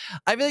that.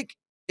 I feel like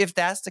if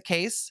that's the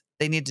case,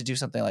 they need to do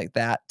something like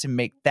that to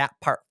make that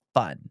part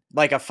fun.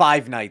 Like a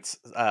Five Nights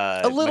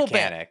A little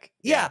mechanic.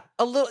 bit. Yeah,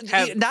 a little.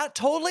 Have Not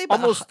totally,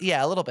 but almost-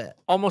 yeah, a little bit.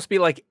 Almost be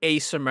like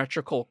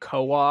asymmetrical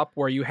co-op,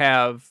 where you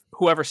have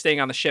whoever's staying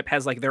on the ship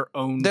has like their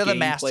own They're the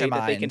gameplay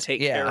that they can mastermind,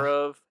 take yeah. care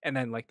of, and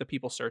then like the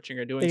people searching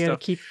are doing They gotta stuff.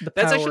 keep the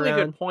That's power actually a on.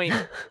 good point.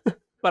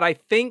 But I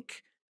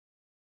think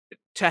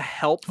to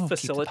help Oh, keep the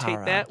facilitate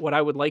power that, on. what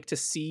I would like to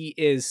see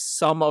is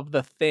some of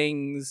the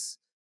things,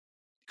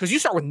 because you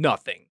start with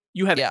nothing.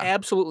 You have Yeah.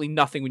 absolutely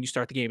nothing when you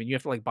start the game, and you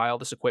have to like buy all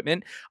this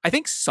equipment. I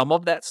think some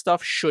of that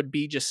stuff should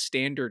be just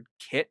standard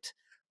kit,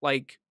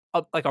 like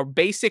a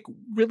basic,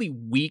 really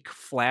weak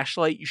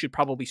flashlight. You should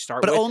probably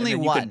start But with, only and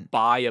then you one. can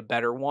buy a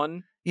better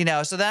one.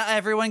 So that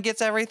everyone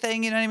gets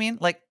everything. You know what I mean?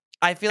 Like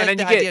I feel And like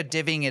then the you idea of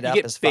divvying it You up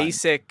get is fun.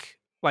 basic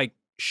like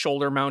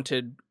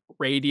shoulder-mounted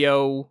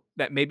radio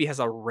that maybe has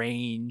a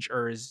range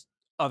or is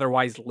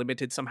otherwise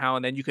limited somehow,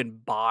 and then you can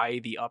buy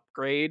the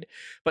upgrade.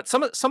 But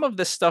some of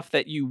this stuff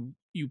that you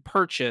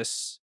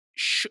purchase,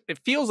 it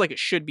feels like it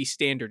should be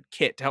standard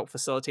kit to help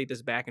facilitate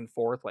this back and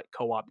forth like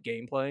co-op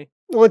gameplay.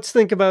 Let's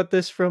think about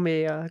this from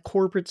a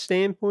corporate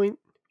standpoint,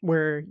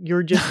 where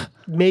you're just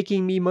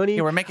making me money.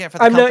 Yeah, we're making it for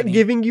the I'm company. not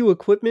giving you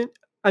equipment.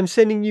 I'm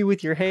sending you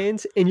with your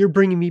hands, and you're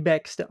bringing me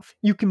back stuff.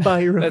 You can buy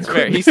your own That's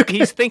fair. equipment.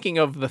 He's thinking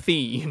of the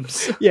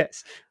themes.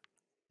 Yes.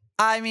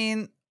 I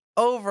mean,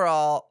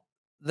 overall,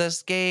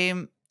 this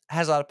game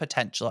has a lot of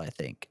potential, I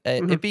think.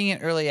 Mhm. It being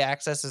in early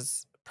access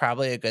is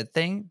probably a good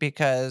thing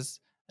because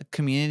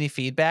community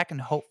feedback, and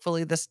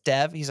hopefully this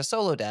dev, he's a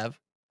solo dev,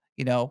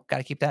 got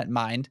to keep that in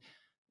mind.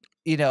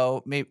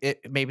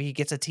 Maybe he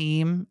gets a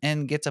team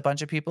and gets a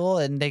bunch of people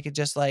and they could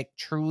just like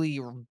truly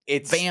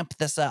vamp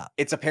this up.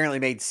 It's apparently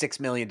made $6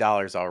 million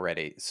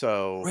already.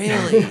 So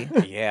Really?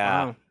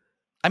 yeah. Wow.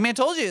 I mean, I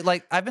told you,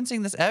 like, I've been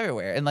seeing this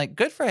everywhere, and like,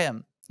 good for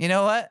him. You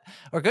know what?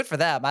 Or good for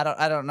them. I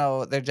don't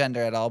know their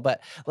gender at all,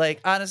 but like,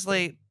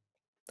 honestly,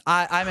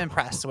 I'm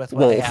impressed with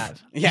what they Wolf.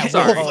 have. Yeah,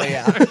 Sorry. Oh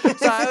yeah.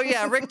 So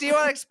yeah, Rick, do you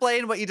want to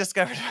explain what you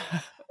discovered?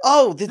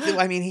 Oh,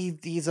 I mean,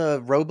 he's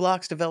a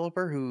Roblox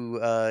developer who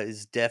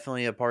is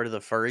definitely a part of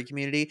the furry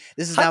community.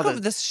 This is How now come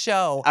this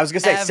show? I was gonna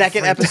say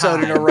second every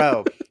episode in a time?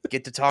 row.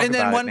 Get to talk And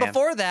then about one it, man.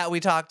 before that, we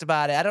talked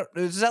about it. It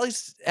was at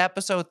least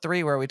episode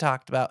 3 where we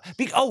talked about.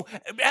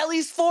 At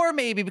least 4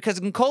 maybe, because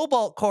in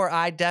Cobalt Core,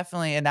 I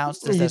definitely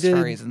announced this You as did.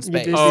 furries in You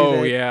space. did do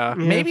Oh that. yeah.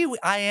 Maybe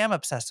I am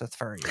obsessed with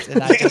furries,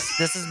 and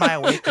this is my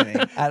awakening.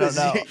 I don't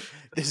know.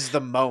 This is the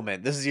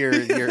moment. This is your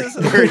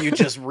where you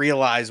just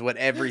realize what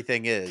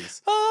everything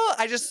is. Oh,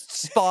 I just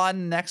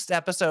spawn next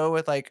episode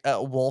with like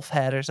a wolf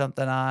head or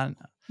something on.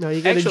 No,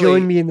 you got to Actually-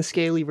 join me in the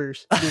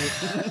Scalyverse.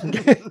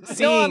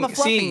 I'm a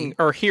fluffy. Seeing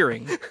or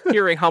hearing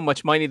how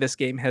much money this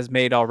game has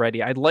made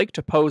already, I'd like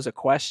to pose a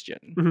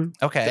question.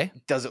 Okay.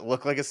 Does it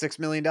look like a $6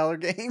 million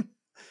game?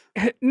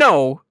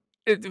 No,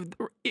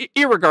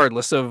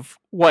 irregardless of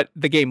what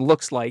the game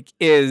looks like,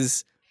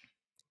 is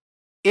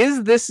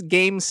this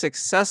game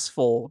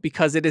successful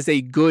because it is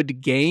a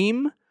good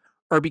game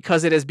or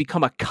because it has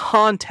become a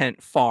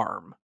content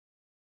farm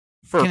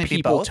for Can it be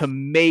people both? to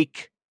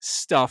make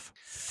stuff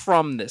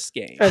from this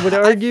game? I would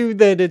argue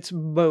that it's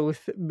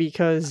both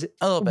because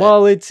A little bit.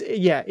 while it's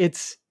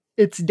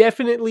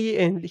definitely,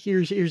 and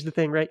here's the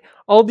thing, right?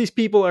 All these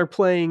people are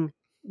playing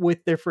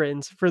with their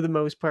friends for the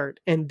most part,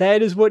 and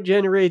that is what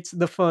generates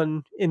the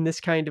fun in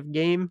this kind of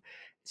game.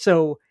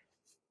 So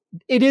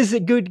it is a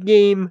good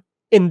game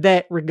in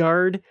that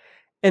regard.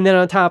 And then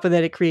on top of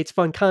that, it creates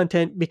fun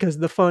content because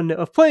the fun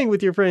of playing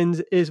with your friends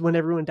is when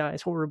everyone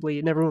dies horribly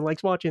and everyone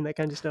likes watching that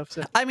kind of stuff.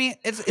 So I mean,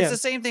 it's Yeah. the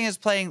same thing as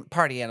playing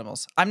Party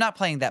Animals. I'm not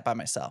playing that by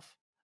myself.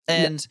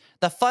 And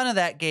the fun of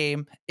that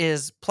game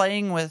is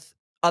playing with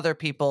other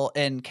people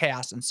and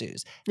chaos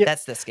ensues. Yep.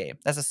 That's this game.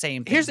 That's the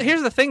same thing.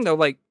 Here's the thing though,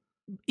 like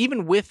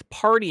even with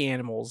party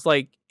animals,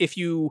 like if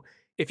you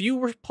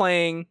were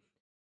playing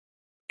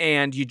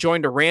and you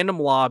joined a random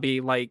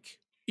lobby, like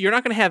you're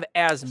not going to have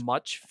as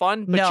much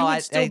fun, but no, you would I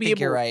still be think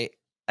able you're right.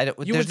 you There's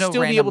would no still be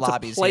random able to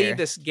lobbies play here.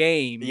 this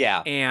game,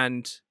 Yeah.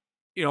 and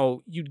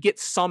you'd get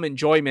some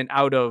enjoyment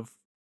out of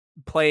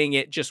playing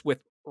it just with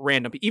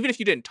random, even if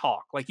you didn't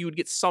talk, like you would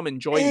get some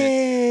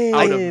enjoyment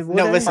out of would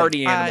I? listen,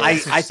 party animals. I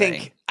see what I you're think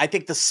saying. I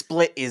think the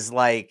split is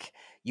like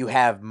you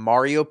have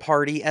Mario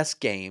Party-esque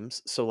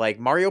games. So like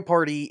Mario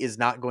Party is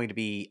not going to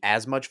be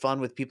as much fun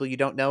with people you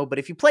don't know, but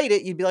if you played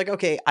it, you'd be like,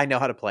 okay, I know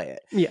how to play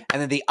it. Yeah.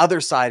 And then the other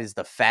side is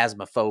the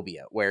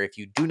phasmophobia, where if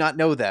you do not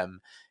know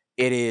them,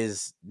 it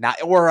is not.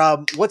 Or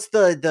what's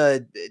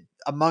the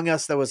Among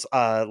Us that was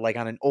like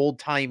on an old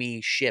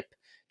timey ship?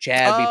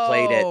 Chad, we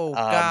played it. Oh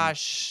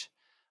gosh.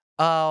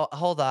 Oh,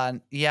 hold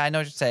on. Yeah, I know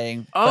what you're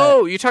saying.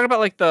 Oh, you're talking about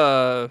like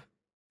the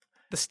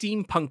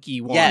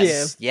steampunky one.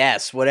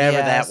 Yes, whatever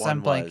yes, that one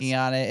I'm blanking was.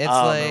 on it. It's Um, I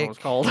don't know what like it's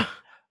called.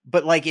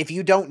 But like, if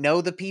you don't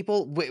know the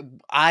people,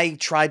 I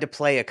tried to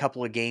play a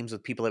couple of games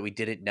with people that we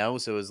didn't know.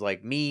 So it was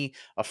like me,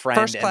 a friend,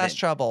 First and Class then-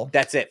 Trouble.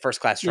 That's it, First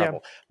Class Yeah.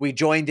 Trouble. We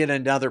joined in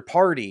another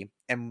party,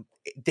 and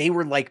they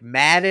were like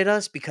mad at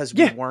us because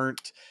we Yeah.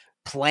 weren't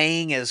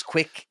playing as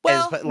quick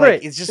Well, as. But like,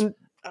 right. it's just And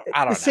I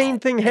don't know. the same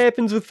thing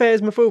happens with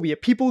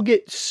Phasmophobia. People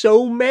get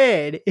so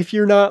mad if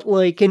you're not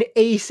like an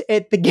ace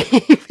at the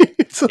game.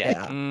 It's like,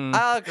 Yeah, Mm.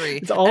 I'll agree.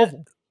 it's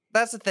awful.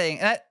 That's the thing.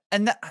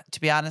 To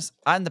be honest,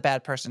 I'm the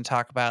bad person to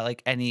talk about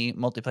like any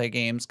multiplayer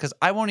games because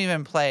I won't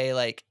even play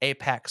like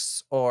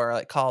Apex or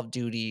like Call of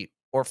Duty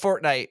or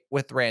Fortnite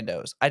with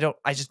randos. I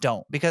just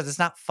don't because it's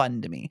not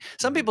fun to me.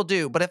 Some Mhm. people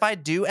do, but if I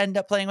do end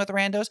up playing with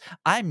randos,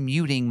 I'm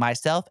muting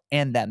myself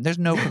and them. There's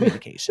no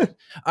communication.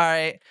 All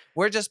right.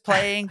 We're just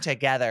playing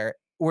together.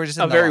 We're just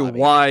in A the very lobby.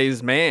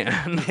 wise man.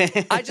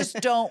 I just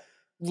don't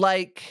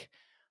like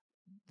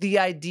the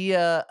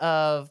idea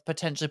of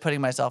potentially putting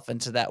myself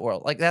into that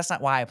world. Like that's not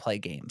why I play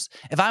games.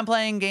 If I'm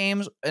playing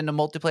games in a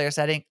multiplayer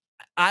setting,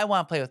 I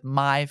want to play with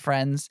my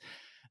friends.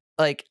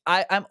 Like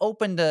I'm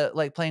open to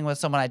like playing with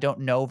someone I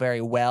don't know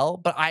very well,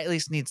 but I at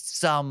least need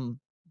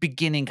some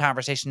beginning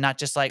conversation, not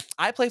just like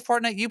I play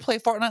Fortnite, you play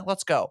Fortnite,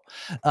 let's go.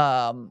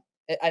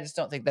 I just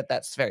don't think that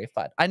that's very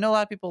fun. I know a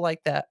lot of people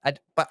like that,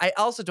 but I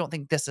also don't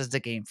think this is the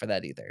game for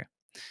that either,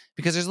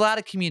 because there's a lot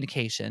of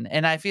communication,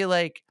 and I feel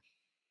like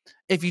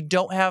if you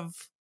don't have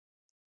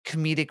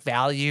comedic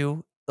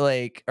value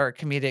like or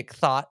comedic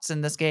thoughts in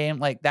this game,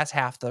 like that's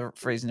half the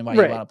reason why you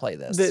Right. want to play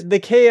this. The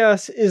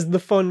chaos is the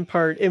fun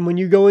part, and when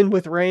you go in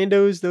with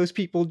randos, those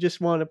people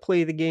just want to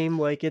play the game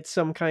like it's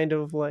some kind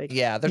of like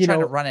Yeah, they're you trying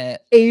know, to run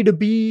it. A to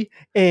B,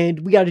 and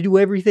we got to do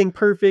everything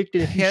perfect.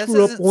 And if you Yeah, this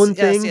screw up isn't one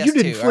thing, CS2, you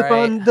didn't flip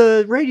alright? on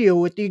the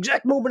radio at the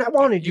exact moment I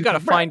wanted You got to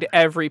to. find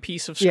every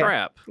piece of Yeah.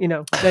 scrap. You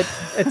know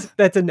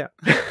that's a no.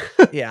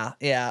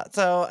 Yeah.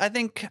 So I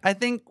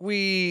think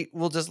we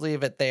will just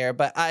leave it there.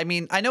 But I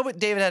mean, I know what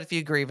David had a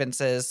few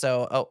grievances,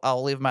 so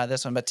I'll leave him out of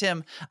this one. But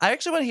Tim, I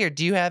actually want to hear,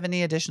 do you have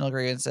any additional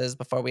grievances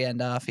before we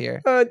end off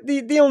here?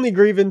 The only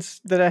grievance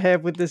that I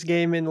have with this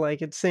game, and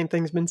like it's the same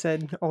thing's been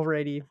said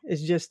already,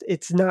 is just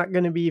it's not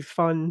going to be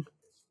fun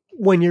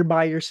when you're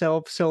by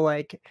yourself. So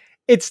like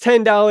it's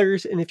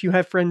 $10, and if you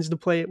have friends to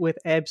play it with,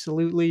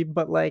 absolutely.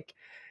 But like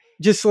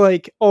just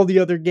like all the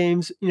other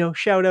games, you know,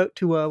 shout out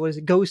to what is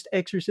it, Ghost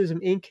Exorcism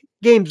Inc.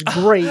 Game's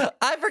great.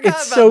 I forgot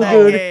It's about so that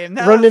good. game.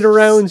 That Running was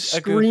around a goofy-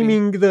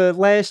 screaming the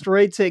last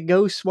rites at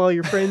ghosts while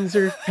your friends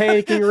are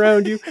panicking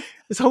around you.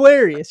 It's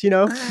hilarious, you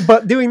know.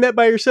 But doing that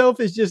by yourself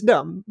is just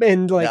dumb.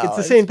 And like No, it's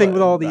the same thing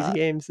with fun, all these not.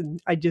 games. And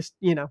I just,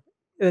 you know,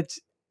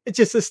 it's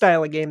just a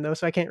style of game though,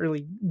 so I can't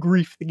really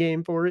grief the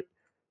game for it.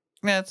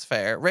 That's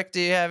fair. Rick, do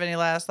you have any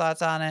last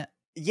thoughts on it?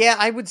 Yeah,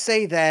 I would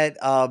say that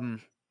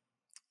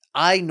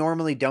I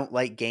normally don't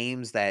like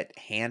games that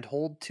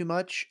handhold too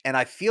much, and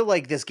I feel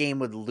like this game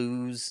would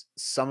lose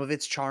some of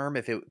its charm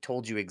if it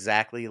told you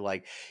exactly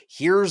like,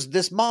 here's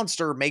this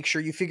monster, make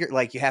sure you figure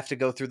like you have to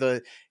go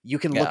through you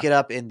can look Yeah. it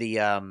up in The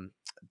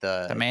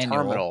the manual.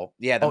 terminal.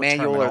 Yeah, the Oh,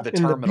 manual or terminal. the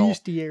In the terminal.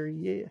 bestiary,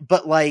 yeah.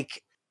 But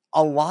like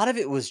a lot of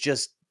it was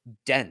just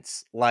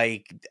dense.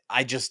 Like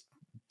I just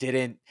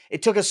didn't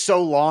it took us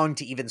so long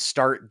to even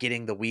start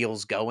getting the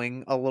wheels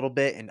going a little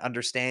bit and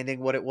understanding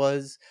what it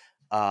was.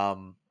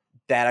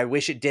 That I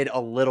wish it did a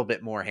little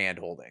bit more hand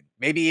holding.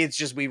 Maybe it's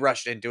just we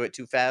rushed into it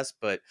too fast,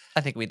 but I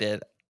think we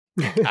did.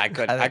 I think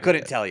we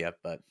couldn't did. tell you,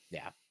 but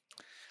yeah.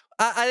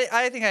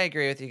 I think I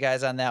agree with you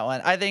guys on that one.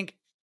 I think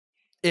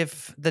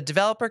if the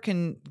developer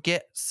can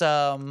get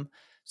some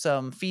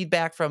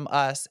feedback from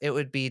us, it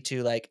would be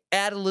to like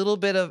add a little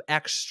bit of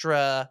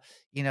extra,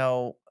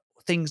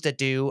 things to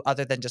do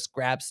other than just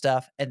grab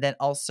stuff. And then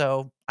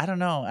also, I don't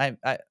know,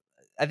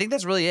 I think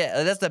that's really it.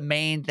 That's the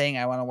main thing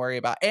I want to worry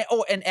about.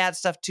 And add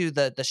stuff to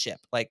the ship,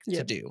 like Yeah.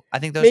 to do. I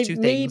think those Maybe, two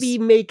things. maybe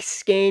make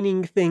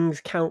scanning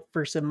things count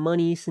for some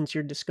money since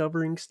you're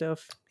discovering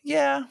stuff.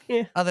 Yeah.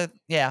 Yeah.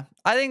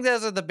 I think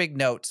those are the big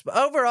notes. But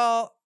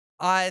overall,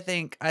 I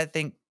think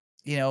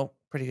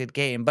pretty good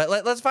game. But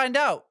let's find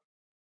out.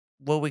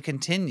 Will we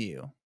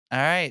continue? All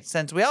right.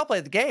 Since we all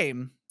played the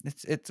game,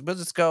 we'll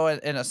just go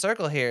in a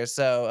circle here.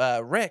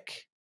 So,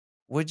 Rick,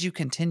 would you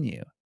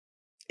continue?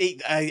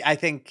 I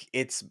think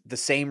it's the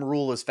same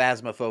rule as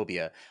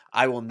Phasmophobia.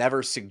 I will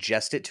never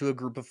suggest it to a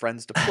group of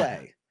friends to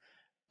play.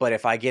 But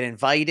if I get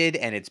invited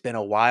and it's been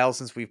a while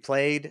since we've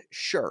played,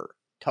 sure,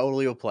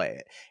 totally will play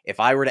it. If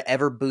I were to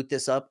ever boot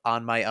this up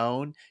on my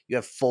own, you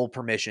have full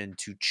permission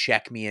to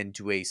check me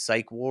into a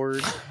psych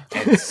ward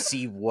and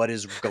see what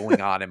is going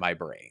on in my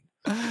brain.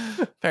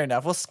 Fair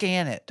enough. We'll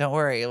scan it. Don't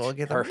worry. We'll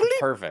get the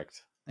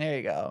Perfect. There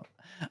you go.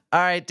 All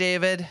right,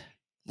 David.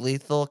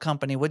 Lethal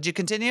Company. Would you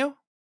continue?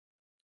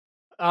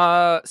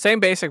 Same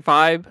basic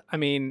vibe. I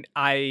mean,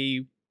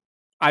 I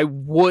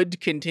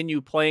would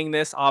continue playing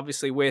this,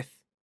 obviously, with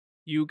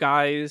you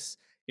guys.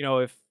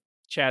 If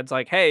Chad's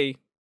like, "Hey,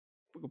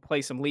 we can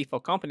play some Lethal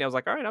Company," I was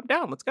like, "All right, I'm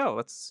down. Let's go.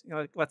 Let's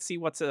see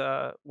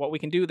what we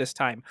can do this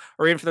time."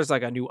 Or even if there's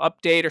like a new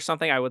update or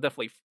something, I would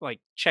definitely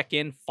like check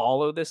in,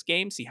 follow this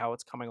game, see how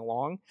it's coming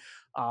along.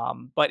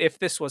 But if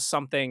this was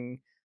something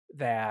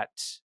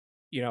that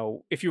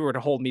if you were to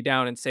hold me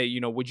down and say,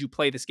 would you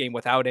play this game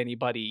without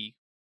anybody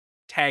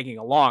tagging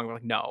along? We're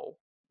like, no,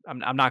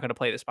 I'm not going to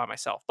play this by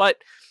myself. But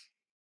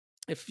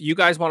if you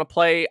guys want to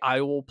play,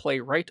 I will play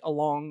right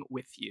along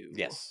with you.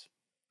 Yes.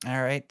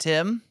 All right,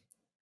 Tim.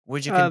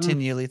 Would you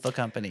continue Lethal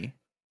Company?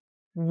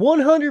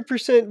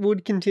 100%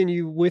 would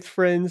continue with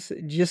friends,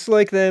 just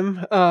like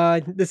them.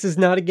 This is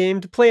not a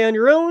game to play on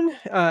your own.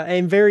 I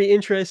am very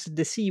interested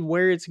to see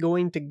where it's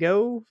going to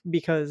go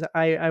because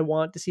I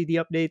want to see the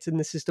updates, and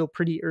this is still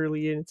pretty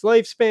early in its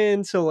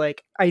lifespan. So,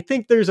 like, I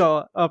think there's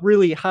a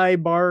really high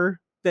bar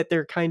that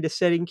they're kind of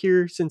setting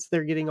here since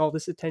they're getting all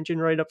this attention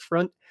right up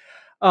front.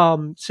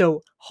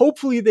 So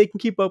hopefully they can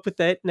keep up with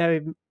that, and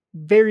I'm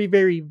very,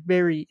 very,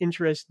 very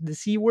interested to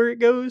see where it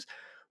goes.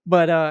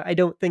 But I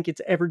don't think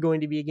it's ever going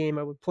to be a game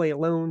I would play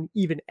alone,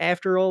 even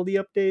after all the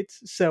updates.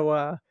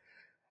 So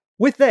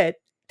with that,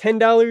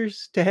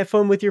 $10 to have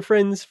fun with your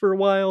friends for a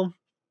while,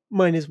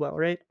 might as well,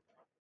 right?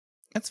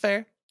 That's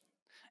fair.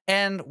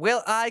 And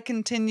will I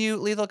continue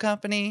Lethal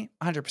Company?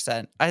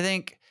 100%. I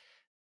think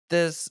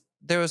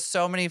there was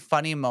so many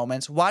funny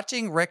moments.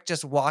 Watching Rick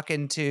just walk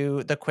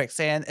into the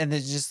quicksand and then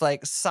just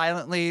like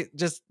silently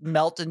just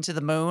melt into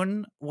the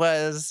moon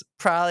was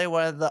probably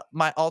one of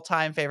my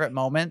all-time favorite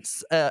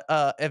moments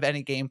of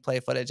any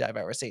gameplay footage I've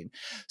ever seen.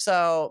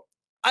 So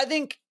I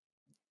think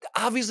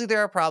obviously there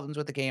are problems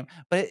with the game,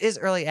 but it is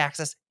early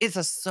access. It's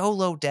a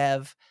solo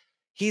dev.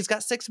 He's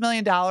got $6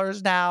 million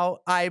now.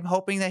 I'm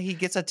hoping that he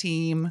gets a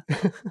team.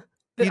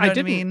 You know what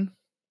I mean?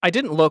 I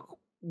didn't look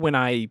when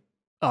I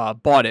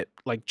bought it,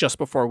 like just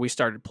before we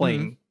started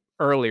playing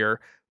earlier.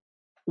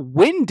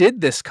 When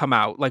did this come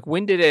out? Like,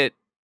 when did it?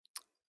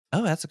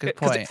 Oh, that's a good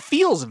Because point. it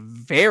feels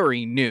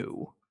very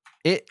new.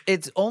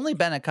 It's only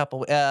been a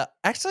couple.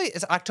 Actually,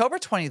 it's October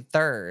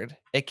 23rd.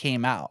 It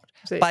came out,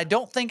 but I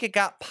don't think it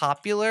got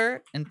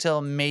popular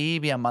until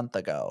maybe a month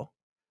ago.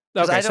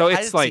 Okay, so I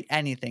it's didn't like see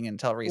anything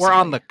until recently. we're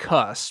on the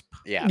cusp.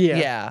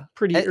 Yeah.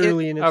 Pretty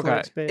early in its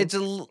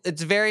lifespan.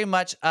 It's very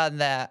much on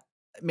that.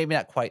 Maybe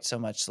not quite so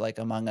much like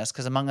Among Us,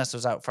 because Among Us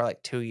was out for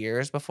like 2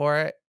 years before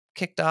it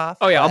kicked off.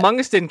 Oh yeah, Among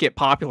Us didn't get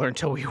popular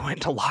until we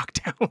went to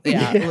lockdown.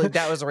 Yeah,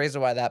 that was the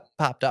reason why that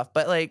popped off.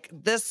 But like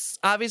this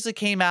obviously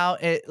came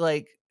out.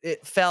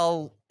 It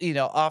fell,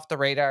 off the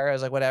radar. I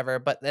was like, whatever.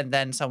 But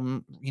then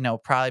some,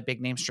 probably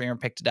big name streamer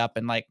picked it up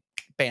and like,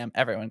 bam,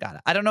 everyone got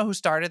it. I don't know who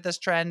started this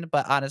trend,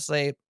 but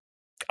honestly,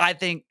 I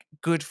think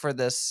good for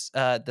this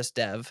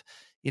dev.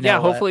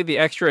 Hopefully the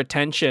extra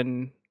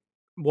attention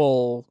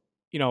will,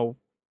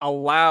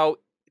 allow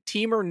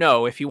Team or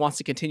no, if he wants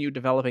to continue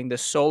developing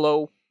this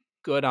solo,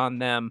 good on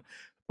them.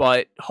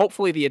 but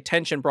hopefully the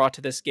attention brought to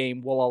this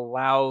game will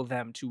allow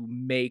them to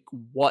make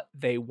what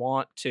they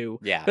want to.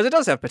 Yeah. Because it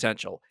does have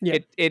potential. Yeah.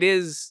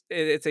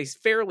 It's a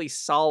fairly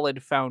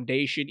solid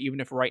foundation,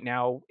 even if right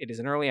now it is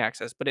in early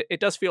access, but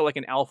it does feel like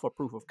an alpha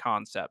proof of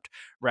concept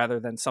rather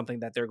than something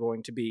that they're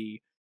going to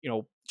be,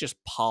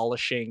 just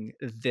polishing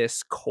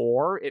this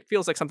core. It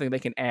feels like something they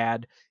can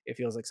add. It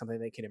feels like something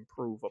they can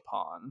improve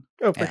upon.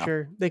 Oh, for Yeah.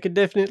 sure. They could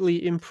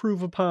definitely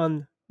improve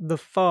upon the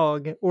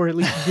fog, or at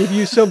least give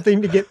you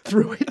something to get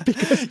through it.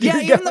 Because Yeah,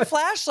 dear even the God,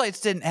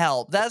 flashlights didn't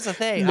help. That's the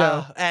thing.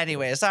 No.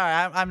 Anyway, sorry,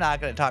 I'm not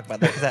going to talk about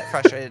that because that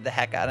frustrated the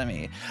heck out of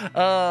me.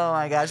 Oh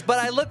my gosh. But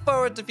I look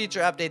forward to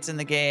future updates in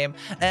the game.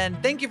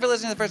 And thank you for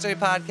listening to the First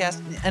 30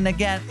 Podcast. And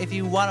again, if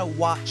you want to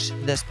watch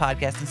this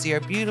podcast and see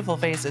our beautiful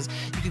faces,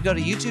 you can go to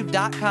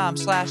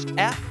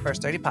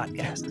youtube.com/@First 30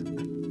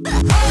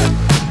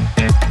 Podcast.